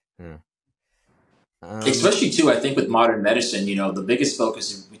 Yeah. Especially too, I think with modern medicine, the biggest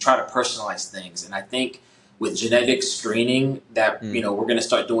focus is we try to personalize things. And I think with genetic screening that, we're going to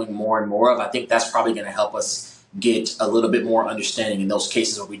start doing more and more of, I think that's probably going to help us get a little bit more understanding in those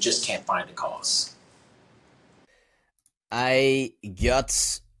cases where we just can't find a cause. I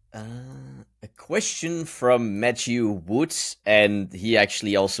got a question from Matthew Woods, and he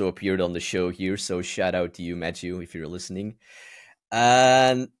actually also appeared on the show here. So shout out to you, Matthew, if you're listening.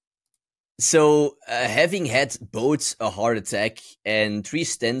 So having had both a heart attack and 3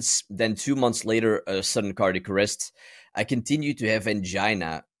 stents, then 2 months later, a sudden cardiac arrest, I continue to have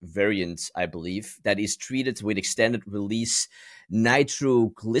angina variant, I believe, that is treated with extended release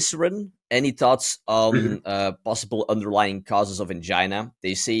nitroglycerin. Any thoughts on possible underlying causes of angina?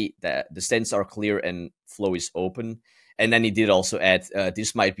 They say that the stents are clear and flow is open. And then he did also add,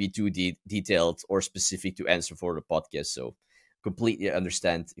 this might be too detailed or specific to answer for the podcast. So completely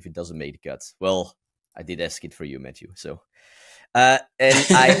understand if it doesn't make the cut. Well, I did ask it for you, Matthew. So, and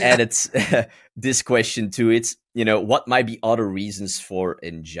I added this question to it. What might be other reasons for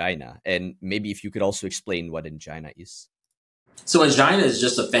angina? And maybe if you could also explain what angina is. So angina is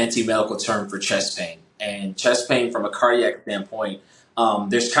just a fancy medical term for chest pain. And chest pain from a cardiac standpoint,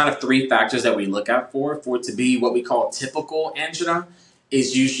 there's kind of 3 factors that we look out for it to be what we call typical angina.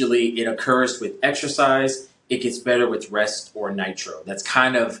 Is usually it occurs with exercise, it gets better with rest or nitro. That's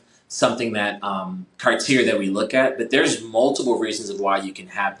kind of something that criteria that we look at, but there's multiple reasons of why you can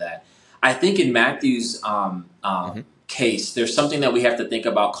have that. I think in Matthew's case, there's something that we have to think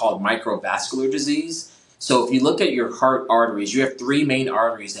about called microvascular disease. So if you look at your heart arteries, you have 3 main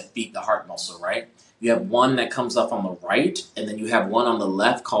arteries that feed the heart muscle, right? You have one that comes up on the right, and then you have one on the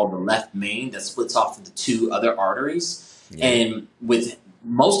left called the left main that splits off into 2 other arteries. Yeah. And with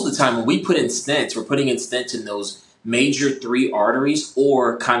most of the time when we put in stents, we're putting in stents in those major 3 arteries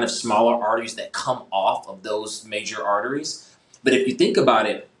or kind of smaller arteries that come off of those major arteries. But if you think about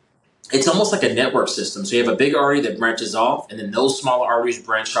it, it's almost like a network system. So you have a big artery that branches off, and then those smaller arteries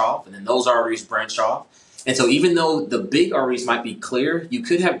branch off, and then those arteries branch off. And so even though the big arteries might be clear, you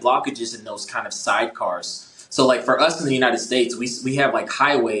could have blockages in those kind of sidecars. So like for us in the United States, we have like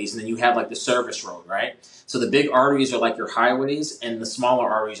highways, and then you have like the service road, right? So the big arteries are like your highways, and the smaller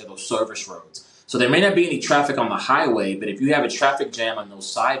arteries are those service roads. So there may not be any traffic on the highway, but if you have a traffic jam on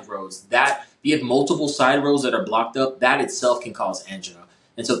those side roads, if you have multiple side roads that are blocked up, that itself can cause angina.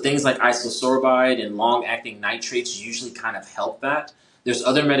 And so things like isosorbide and long-acting nitrates usually kind of help that. There's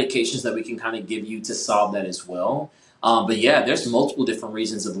other medications that we can kind of give you to solve that as well. But yeah, there's multiple different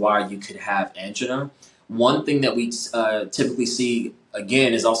reasons of why you could have angina. One thing that we typically see,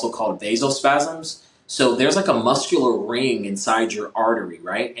 again, is also called vasospasms. So there's like a muscular ring inside your artery,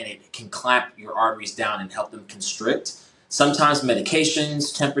 right? And it can clamp your arteries down and help them constrict. Sometimes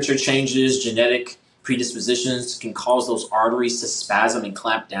medications, temperature changes, genetic predispositions can cause those arteries to spasm and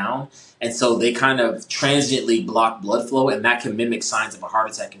clamp down. And so they kind of transiently block blood flow, and that can mimic signs of a heart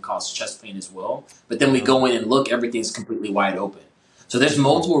attack and cause chest pain as well. But then we go in and look, everything's completely wide open. So there's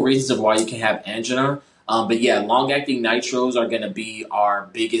multiple reasons of why you can have angina. But yeah, long-acting nitros are going to be our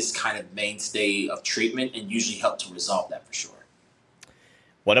biggest kind of mainstay of treatment and usually help to resolve that for sure.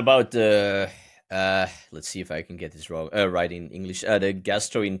 What about the, let's see if I can get this right in English, the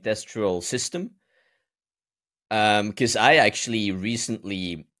gastrointestinal system? Because I actually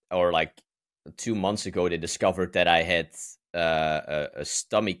recently, or like 2 months ago, they discovered that I had a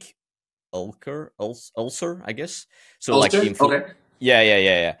stomach ulcer, I guess. So ulcer? like Okay.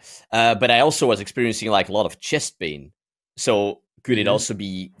 Yeah. But I also was experiencing like a lot of chest pain. So could it Mhm. also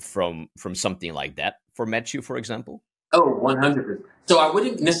be from something like that for Matthew, for example? Oh, 100%. So I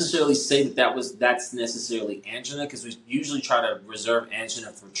wouldn't necessarily say that's necessarily angina because we usually try to reserve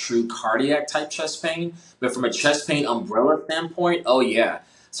angina for true cardiac type chest pain. But from a chest pain umbrella standpoint, oh yeah.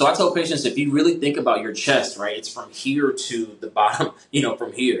 So I tell patients if you really think about your chest, right, it's from here to the bottom,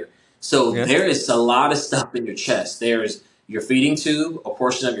 from here. So Yeah. there is a lot of stuff in your chest. There's your feeding tube, a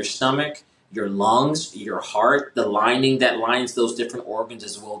portion of your stomach, your lungs, your heart, the lining that lines those different organs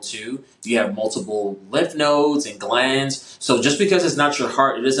as well too. You have multiple lymph nodes and glands. So just because it's not your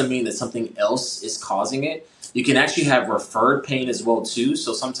heart, it doesn't mean that something else is causing it. You can actually have referred pain as well too.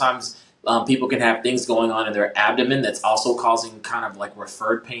 So sometimes people can have things going on in their abdomen that's also causing kind of like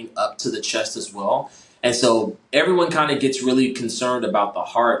referred pain up to the chest as well. And so everyone kind of gets really concerned about the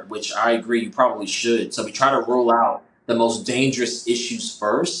heart, which I agree you probably should. So we try to rule out the most dangerous issues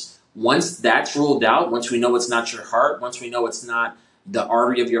first. Once that's ruled out, once we know it's not your heart, once we know it's not the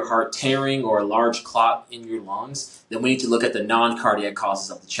artery of your heart tearing or a large clot in your lungs, then we need to look at the non-cardiac causes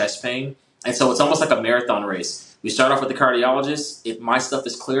of the chest pain. And so it's almost like a marathon race. We start off with the cardiologist. If my stuff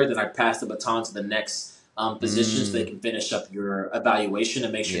is clear, then I pass the baton to the next physician so they Mm, can finish up your evaluation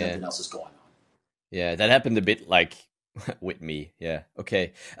and make sure yeah. nothing else is going on. Yeah, that happened a bit like with me. Yeah.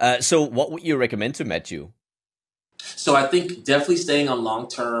 Okay. So what would you recommend to Matthew? So I think definitely staying on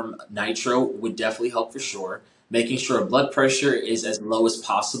long-term nitro would definitely help for sure. Making sure blood pressure is as low as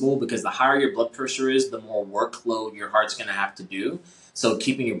possible because the higher your blood pressure is, the more workload your heart's going to have to do. So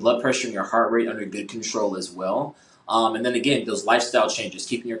keeping your blood pressure and your heart rate under good control as well. And then again, those lifestyle changes,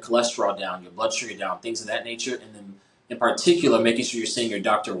 keeping your cholesterol down, your blood sugar down, things of that nature. And then in particular, making sure you're seeing your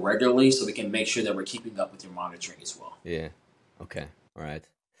doctor regularly so we can make sure that we're keeping up with your monitoring as well. Yeah. Okay. All right.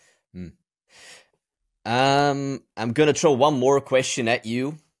 Hmm. I'm gonna throw one more question at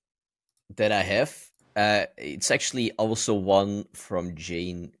you that I have. It's actually also one from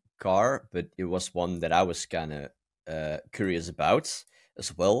Jane Carr, but it was one that I was kind of curious about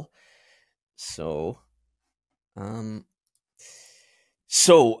as well. So, um,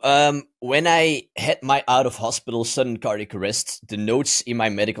 when I had my out of hospital sudden cardiac arrest, the notes in my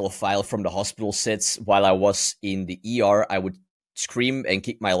medical file from the hospital said while I was in the ER, I would scream and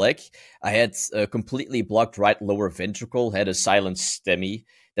kick my leg. I had a completely blocked right lower ventricle, had a silent STEMI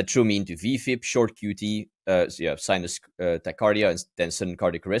that threw me into VFib, short QT, sinus tachycardia, and then sudden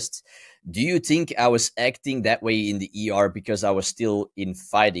cardiac arrest. Do you think I was acting that way in the ER because I was still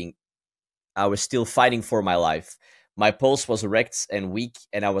fighting? I was still fighting for my life. My pulse was erect and weak,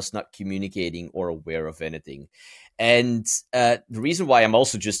 and I was not communicating or aware of anything. And the reason why I'm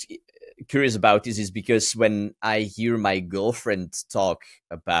also just curious about this is because when I hear my girlfriend talk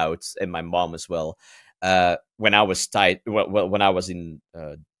about, and my mom as well, when I was when I was in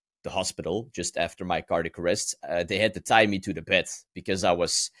the hospital just after my cardiac arrest, they had to tie me to the bed because I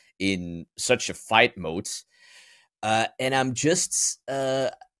was in such a fight mode. And I'm just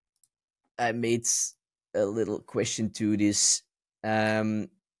I made a little question to this.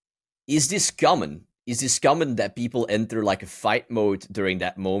 Is this common? Is this common that people enter like a fight mode during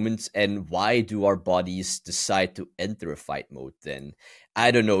that moment? And why do our bodies decide to enter a fight mode then?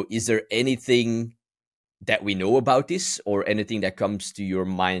 I don't know. Is there anything that we know about this or anything that comes to your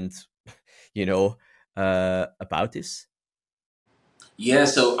mind, you know, about this? Yeah,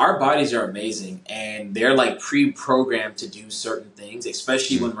 so our bodies are amazing and they're like pre-programmed to do certain things,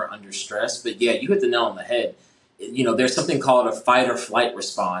 especially Mm, when we're under stress. But yeah, you hit the nail on the head. There's something called a fight or flight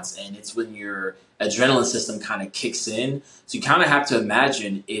response, and it's when your adrenaline system kind of kicks in. So you kind of have to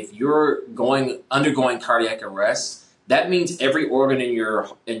imagine if you're going undergoing cardiac arrest, that means every organ in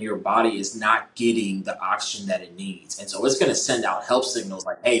your body is not getting the oxygen that it needs. And so it's going to send out help signals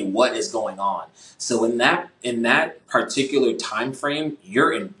like, "Hey, what is going on?" So in that particular time frame,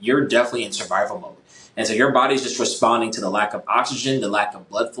 you're definitely in survival mode. And so your body's just responding to the lack of oxygen, the lack of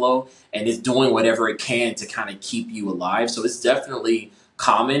blood flow, and it's doing whatever it can to kind of keep you alive. So it's definitely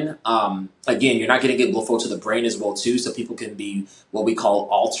common. Again, you're not going to get blood flow to the brain as well too, so people can be what we call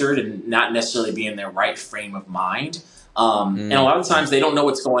altered and not necessarily be in their right frame of mind. And a mm, lot of times they don't know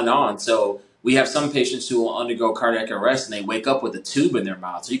what's going on. So we have some patients who will undergo cardiac arrest and they wake up with a tube in their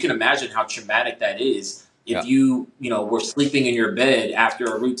mouth. So you can imagine how traumatic that is if yeah. you were sleeping in your bed after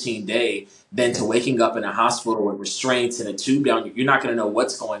a routine day, then to waking up in a hospital with restraints and a tube down, you're not going to know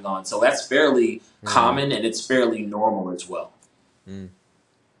what's going on. So that's fairly Mm, common and it's fairly normal as well. mm.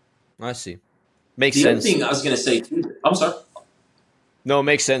 I see. Makes The other sense. thing I was going to say too, I'm sorry. No, it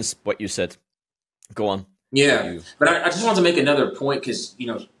makes sense what you said. Go on. What Yeah, you? but I just want to make another point because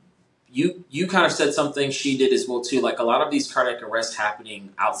you kind of said something she did as well too. Like a lot of these cardiac arrests happening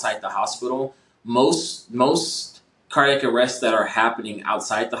outside the hospital, most cardiac arrests that are happening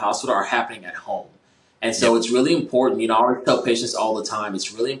outside the hospital are happening at home. And so it's really important, I always tell patients all the time,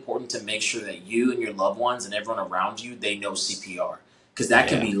 it's really important to make sure that you and your loved ones and everyone around you, they know CPR, because that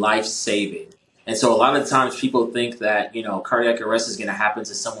can be life-saving. And so a lot of times people think that, cardiac arrest is going to happen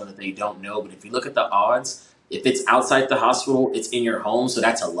to someone that they don't know. But if you look at the odds, if it's outside the hospital, it's in your home. So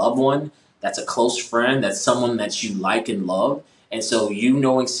that's a loved one, that's a close friend, that's someone that you like and love. And so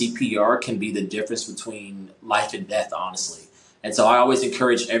knowing CPR can be the difference between life and death, honestly. And so I always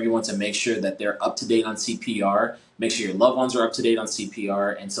encourage everyone to make sure that they're up to date on CPR, make sure your loved ones are up to date on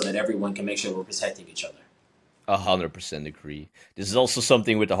CPR, and so that everyone can make sure we're protecting each other. 100% agree. This is also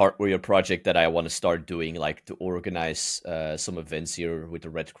something with the Heart Warrior Project that I want to start doing, like to organize some events here with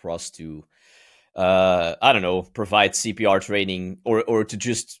the Red Cross to, I don't know, provide CPR training or to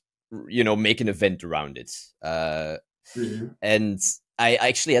just, make an event around it. And I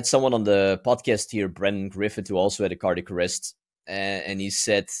actually had someone on the podcast here, Brendan Griffith, who also had a cardiac arrest. And he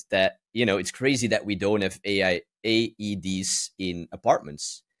said that, it's crazy that we don't have AEDs in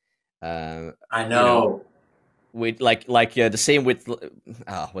apartments. I know. With the same with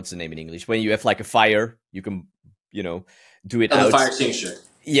what's the name in English? When you have like a fire, you can, do it out. The fire extinguisher.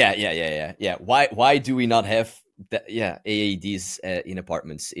 Yeah. Why do we not have that? Yeah, AEDs in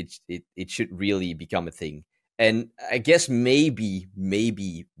apartments. It should really become a thing. And I guess maybe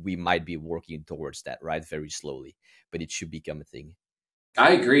we might be working towards that, right? Very slowly, but it should become a thing.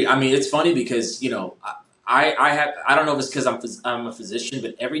 I agree. I mean, it's funny because, I don't know if it's because I'm a physician,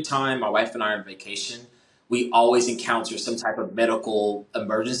 but every time my wife and I are on vacation, we always encounter some type of medical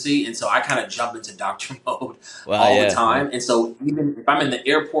emergency. And so I kind of jump into doctor mode all the time. And so even if I'm in the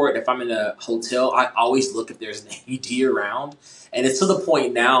airport, if I'm in a hotel, I always look if there's an AED around. And it's to the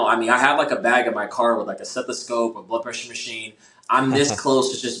point now, I mean, I have like a bag in my car with like a stethoscope, a blood pressure machine. I'm this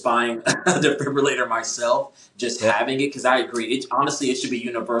close to just buying a defibrillator myself, just having it, because I agree. Honestly, it should be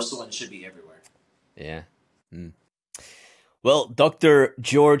universal and it should be everywhere. Yeah. Well, Dr.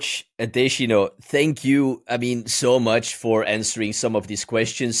 George Adesina, thank you, so much for answering some of these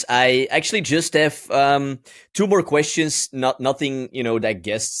questions. I actually just have two more questions, nothing,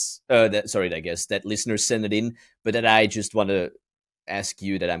 that listeners send it in, but that I just want to ask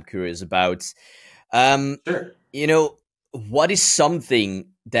you that I'm curious about. Sure. What is something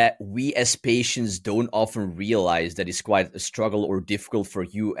that we as patients don't often realize that is quite a struggle or difficult for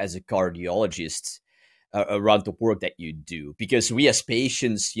you as a cardiologist around the work that you do? Because we as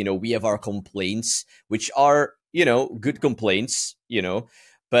patients, we have our complaints, which are, good complaints,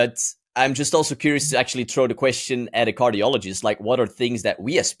 but I'm just also curious to actually throw the question at a cardiologist, like what are things that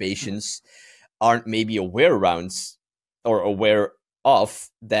we as patients aren't maybe aware around or aware of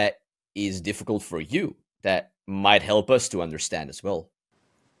that is difficult for you, that might help us to understand as well?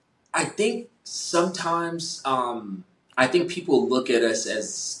 I think sometimes, people look at us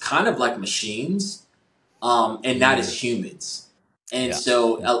as kind of like machines, and not as humans. And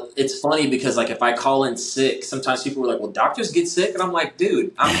so it's funny because like if I call in sick, sometimes people are like, well, doctors get sick. And I'm like,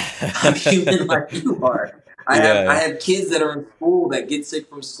 dude, I'm human like you are. I have kids that are in school that get sick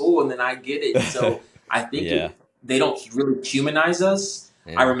from school, and then I get it. So I think they don't really humanize us.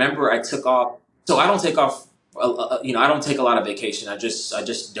 I remember I took off. So I don't take off, I don't take a lot of vacation. I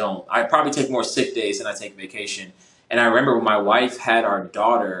just don't. I probably take more sick days than I take vacation. And I remember when my wife had our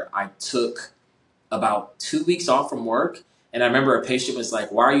daughter, I took about 2 weeks off from work. And I remember a patient was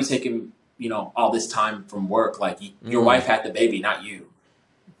like, why are you taking, all this time from work? Like your wife had the baby, not you.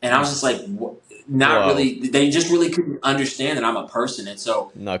 And I was just like, really. They just really couldn't understand that I'm a person. And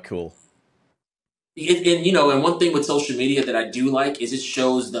so not cool. And one thing with social media that I do like is it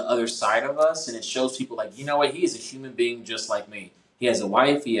shows the other side of us, and it shows people like, you know what, he is a human being just like me. He has a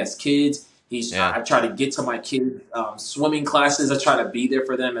wife, he has kids. I try to get to my kids' swimming classes. I try to be there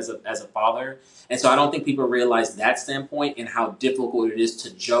for them as a father. And so I don't think people realize that standpoint and how difficult it is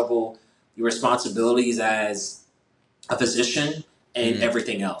to juggle your responsibilities as a physician and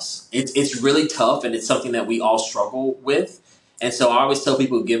everything else. It's really tough, and it's something that we all struggle with. And so I always tell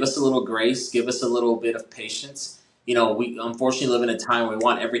people, give us a little grace, give us a little bit of patience. We unfortunately live in a time where we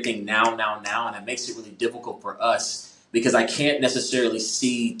want everything now, and it makes it really difficult for us because I can't necessarily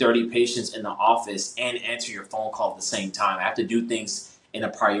see 30 patients in the office and answer your phone call at the same time. I have to do things in a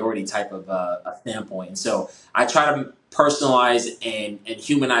priority type of a standpoint. And so I try to personalize and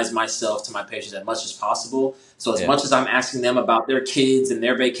humanize myself to my patients as much as possible. So as much as I'm asking them about their kids and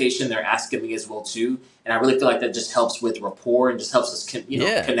their vacation, they're asking me as well too. And I really feel like that just helps with rapport and just helps us,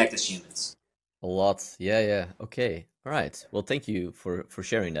 connect as humans. A lot. Yeah, yeah. Okay. All right. Well, thank you for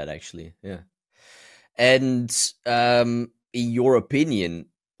sharing that actually. Yeah. And in your opinion,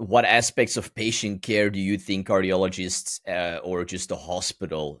 what aspects of patient care do you think cardiologists or just the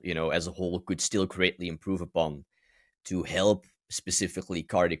hospital, as a whole, could still greatly improve upon to help specifically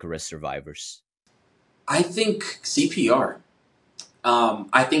cardiac arrest survivors? I think CPR.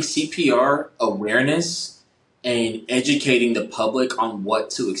 I think CPR awareness and educating the public on what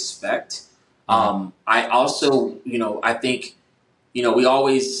to expect. Hmm. I also, I think, we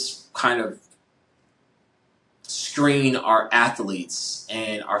always kind of screen our athletes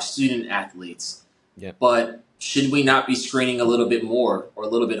and our student athletes, Yeah. but should we not be screening a little bit more or a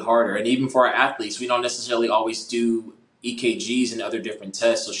little bit harder? And even for our athletes, we don't necessarily always do EKGs and other different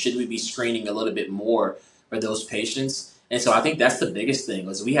tests. So should we be screening a little bit more for those patients? And so I think that's the biggest thing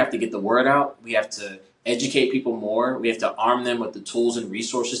is we have to get the word out. We have to educate people more. We have to arm them with the tools and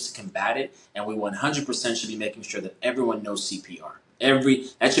resources to combat it. And we 100% should be making sure that everyone knows CPR.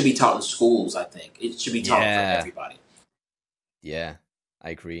 That should be taught in schools, I think. It should be taught for Yeah. everybody. Yeah.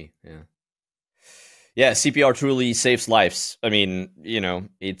 I agree. Yeah. Yeah, CPR truly saves lives. I mean,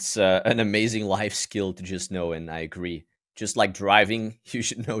 it's an amazing life skill to just know, and I agree. Just like driving, you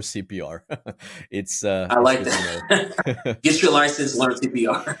should know CPR. I It's like good to know. that. Get your license, learn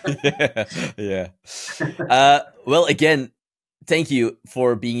CPR. Yeah, yeah. Well, again, thank you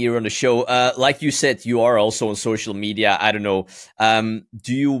for being here on the show. Like you said, you are also on social media. I don't know.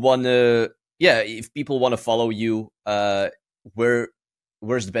 Do you want to? Yeah, if people want to follow you,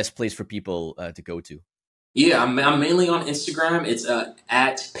 where's the best place for people to go to? Yeah, I'm mainly on Instagram. It's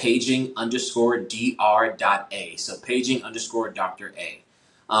at paging_dr.a. So paging_Dr. A.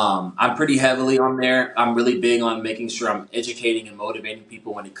 I'm pretty heavily on there. I'm really big on making sure I'm educating and motivating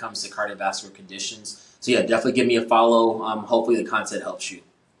people when it comes to cardiovascular conditions. So yeah, definitely give me a follow. Hopefully the content helps you.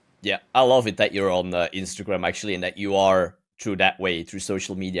 Yeah, I love it that you're on Instagram actually, and that you are through that way, through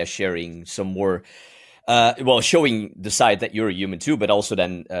social media, sharing some more, showing the side that you're a human too, but also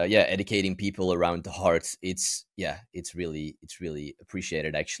then, educating people around the heart. It's really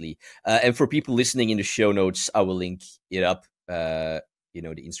appreciated actually. And for people listening in the show notes, I will link it up, the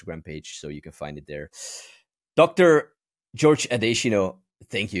Instagram page, so you can find it there. Dr. George Adesina,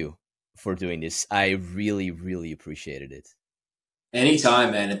 thank you for doing this. I really, really appreciated it.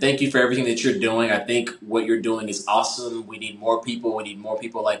 Anytime, man. And thank you for everything that you're doing. I think what you're doing is awesome. We need more people. We need more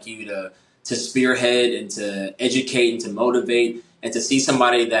people like you to spearhead and to educate and to motivate and to see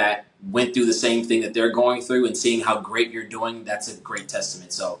somebody that went through the same thing that they're going through and seeing how great you're doing. That's a great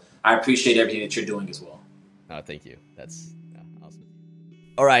testament. So I appreciate everything that you're doing as well. Thank you. That's awesome.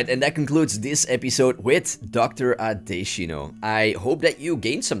 All right, and that concludes this episode with Dr. Adesina. I hope that you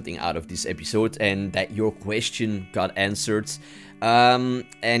gained something out of this episode and that your question got answered. And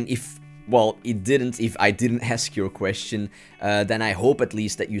if I didn't ask your question, then I hope at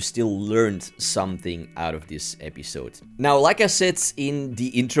least that you still learned something out of this episode. Now, like I said in the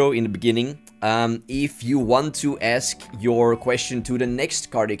intro in the beginning, if you want to ask your question to the next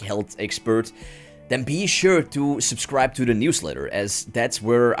cardiac health expert, then be sure to subscribe to the newsletter, as that's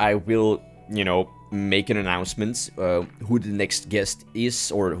where I will, make an announcement who the next guest is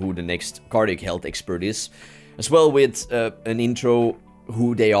or who the next cardiac health expert is, as well with an intro,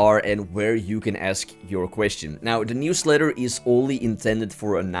 who they are and where you can ask your question. Now, the newsletter is only intended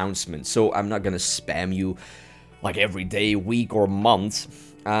for announcements, so I'm not gonna spam you like every day, week, or month,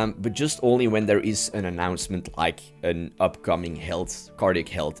 but just only when there is an announcement like an upcoming cardiac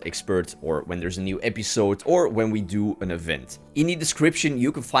health expert, or when there's a new episode, or when we do an event. In the description,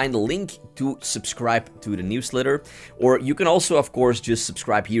 you can find a link to subscribe to the newsletter, or you can also, of course, just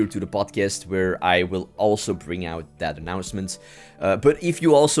subscribe here to the podcast, where I will also bring out that announcement. But if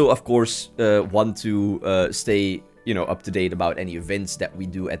you also, of course, want to stay up to date about any events that we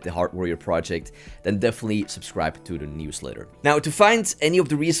do at the Heart Warrior Project, then definitely subscribe to the newsletter. Now, to find any of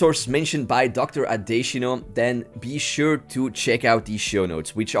the resources mentioned by Dr. Adesina, then be sure to check out the show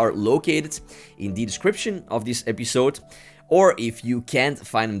notes, which are located in the description of this episode. Or if you can't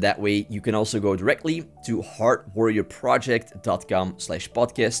find them that way, you can also go directly to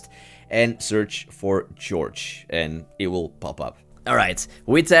heartwarriorproject.com/podcast and search for George, and it will pop up. Alright,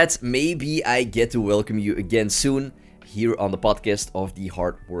 with that, maybe I get to welcome you again soon here on the podcast of the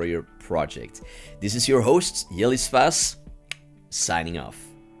Heart Warrior Project. This is your host, Yelis Vas, signing off.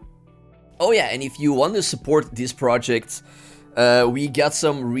 Oh yeah, and if you want to support this project, we got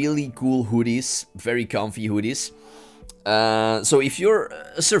some really cool hoodies, very comfy hoodies. So if you're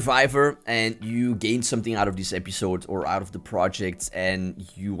a survivor and you gained something out of this episode or out of the project and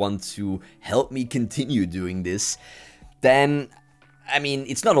you want to help me continue doing this, then, I mean,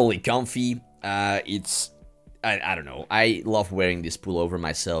 it's not only comfy, I don't know. I love wearing this pullover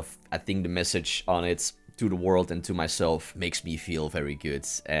myself. I think the message on it to the world and to myself makes me feel very good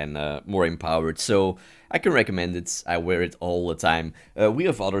and more empowered. So I can recommend it. I wear it all the time. We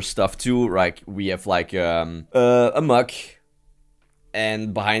have other stuff too. Like we have like a mug,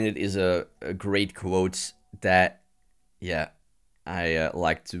 and behind it is a great quote that, yeah, I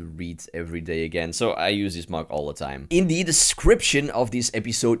like to read every day again, so I use this mug all the time. In the description of this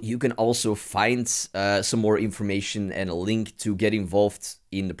episode, you can also find some more information and a link to get involved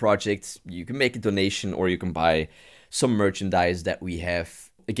in the project. You can make a donation or you can buy some merchandise that we have.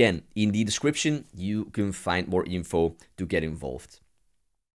 Again, in the description, you can find more info to get involved.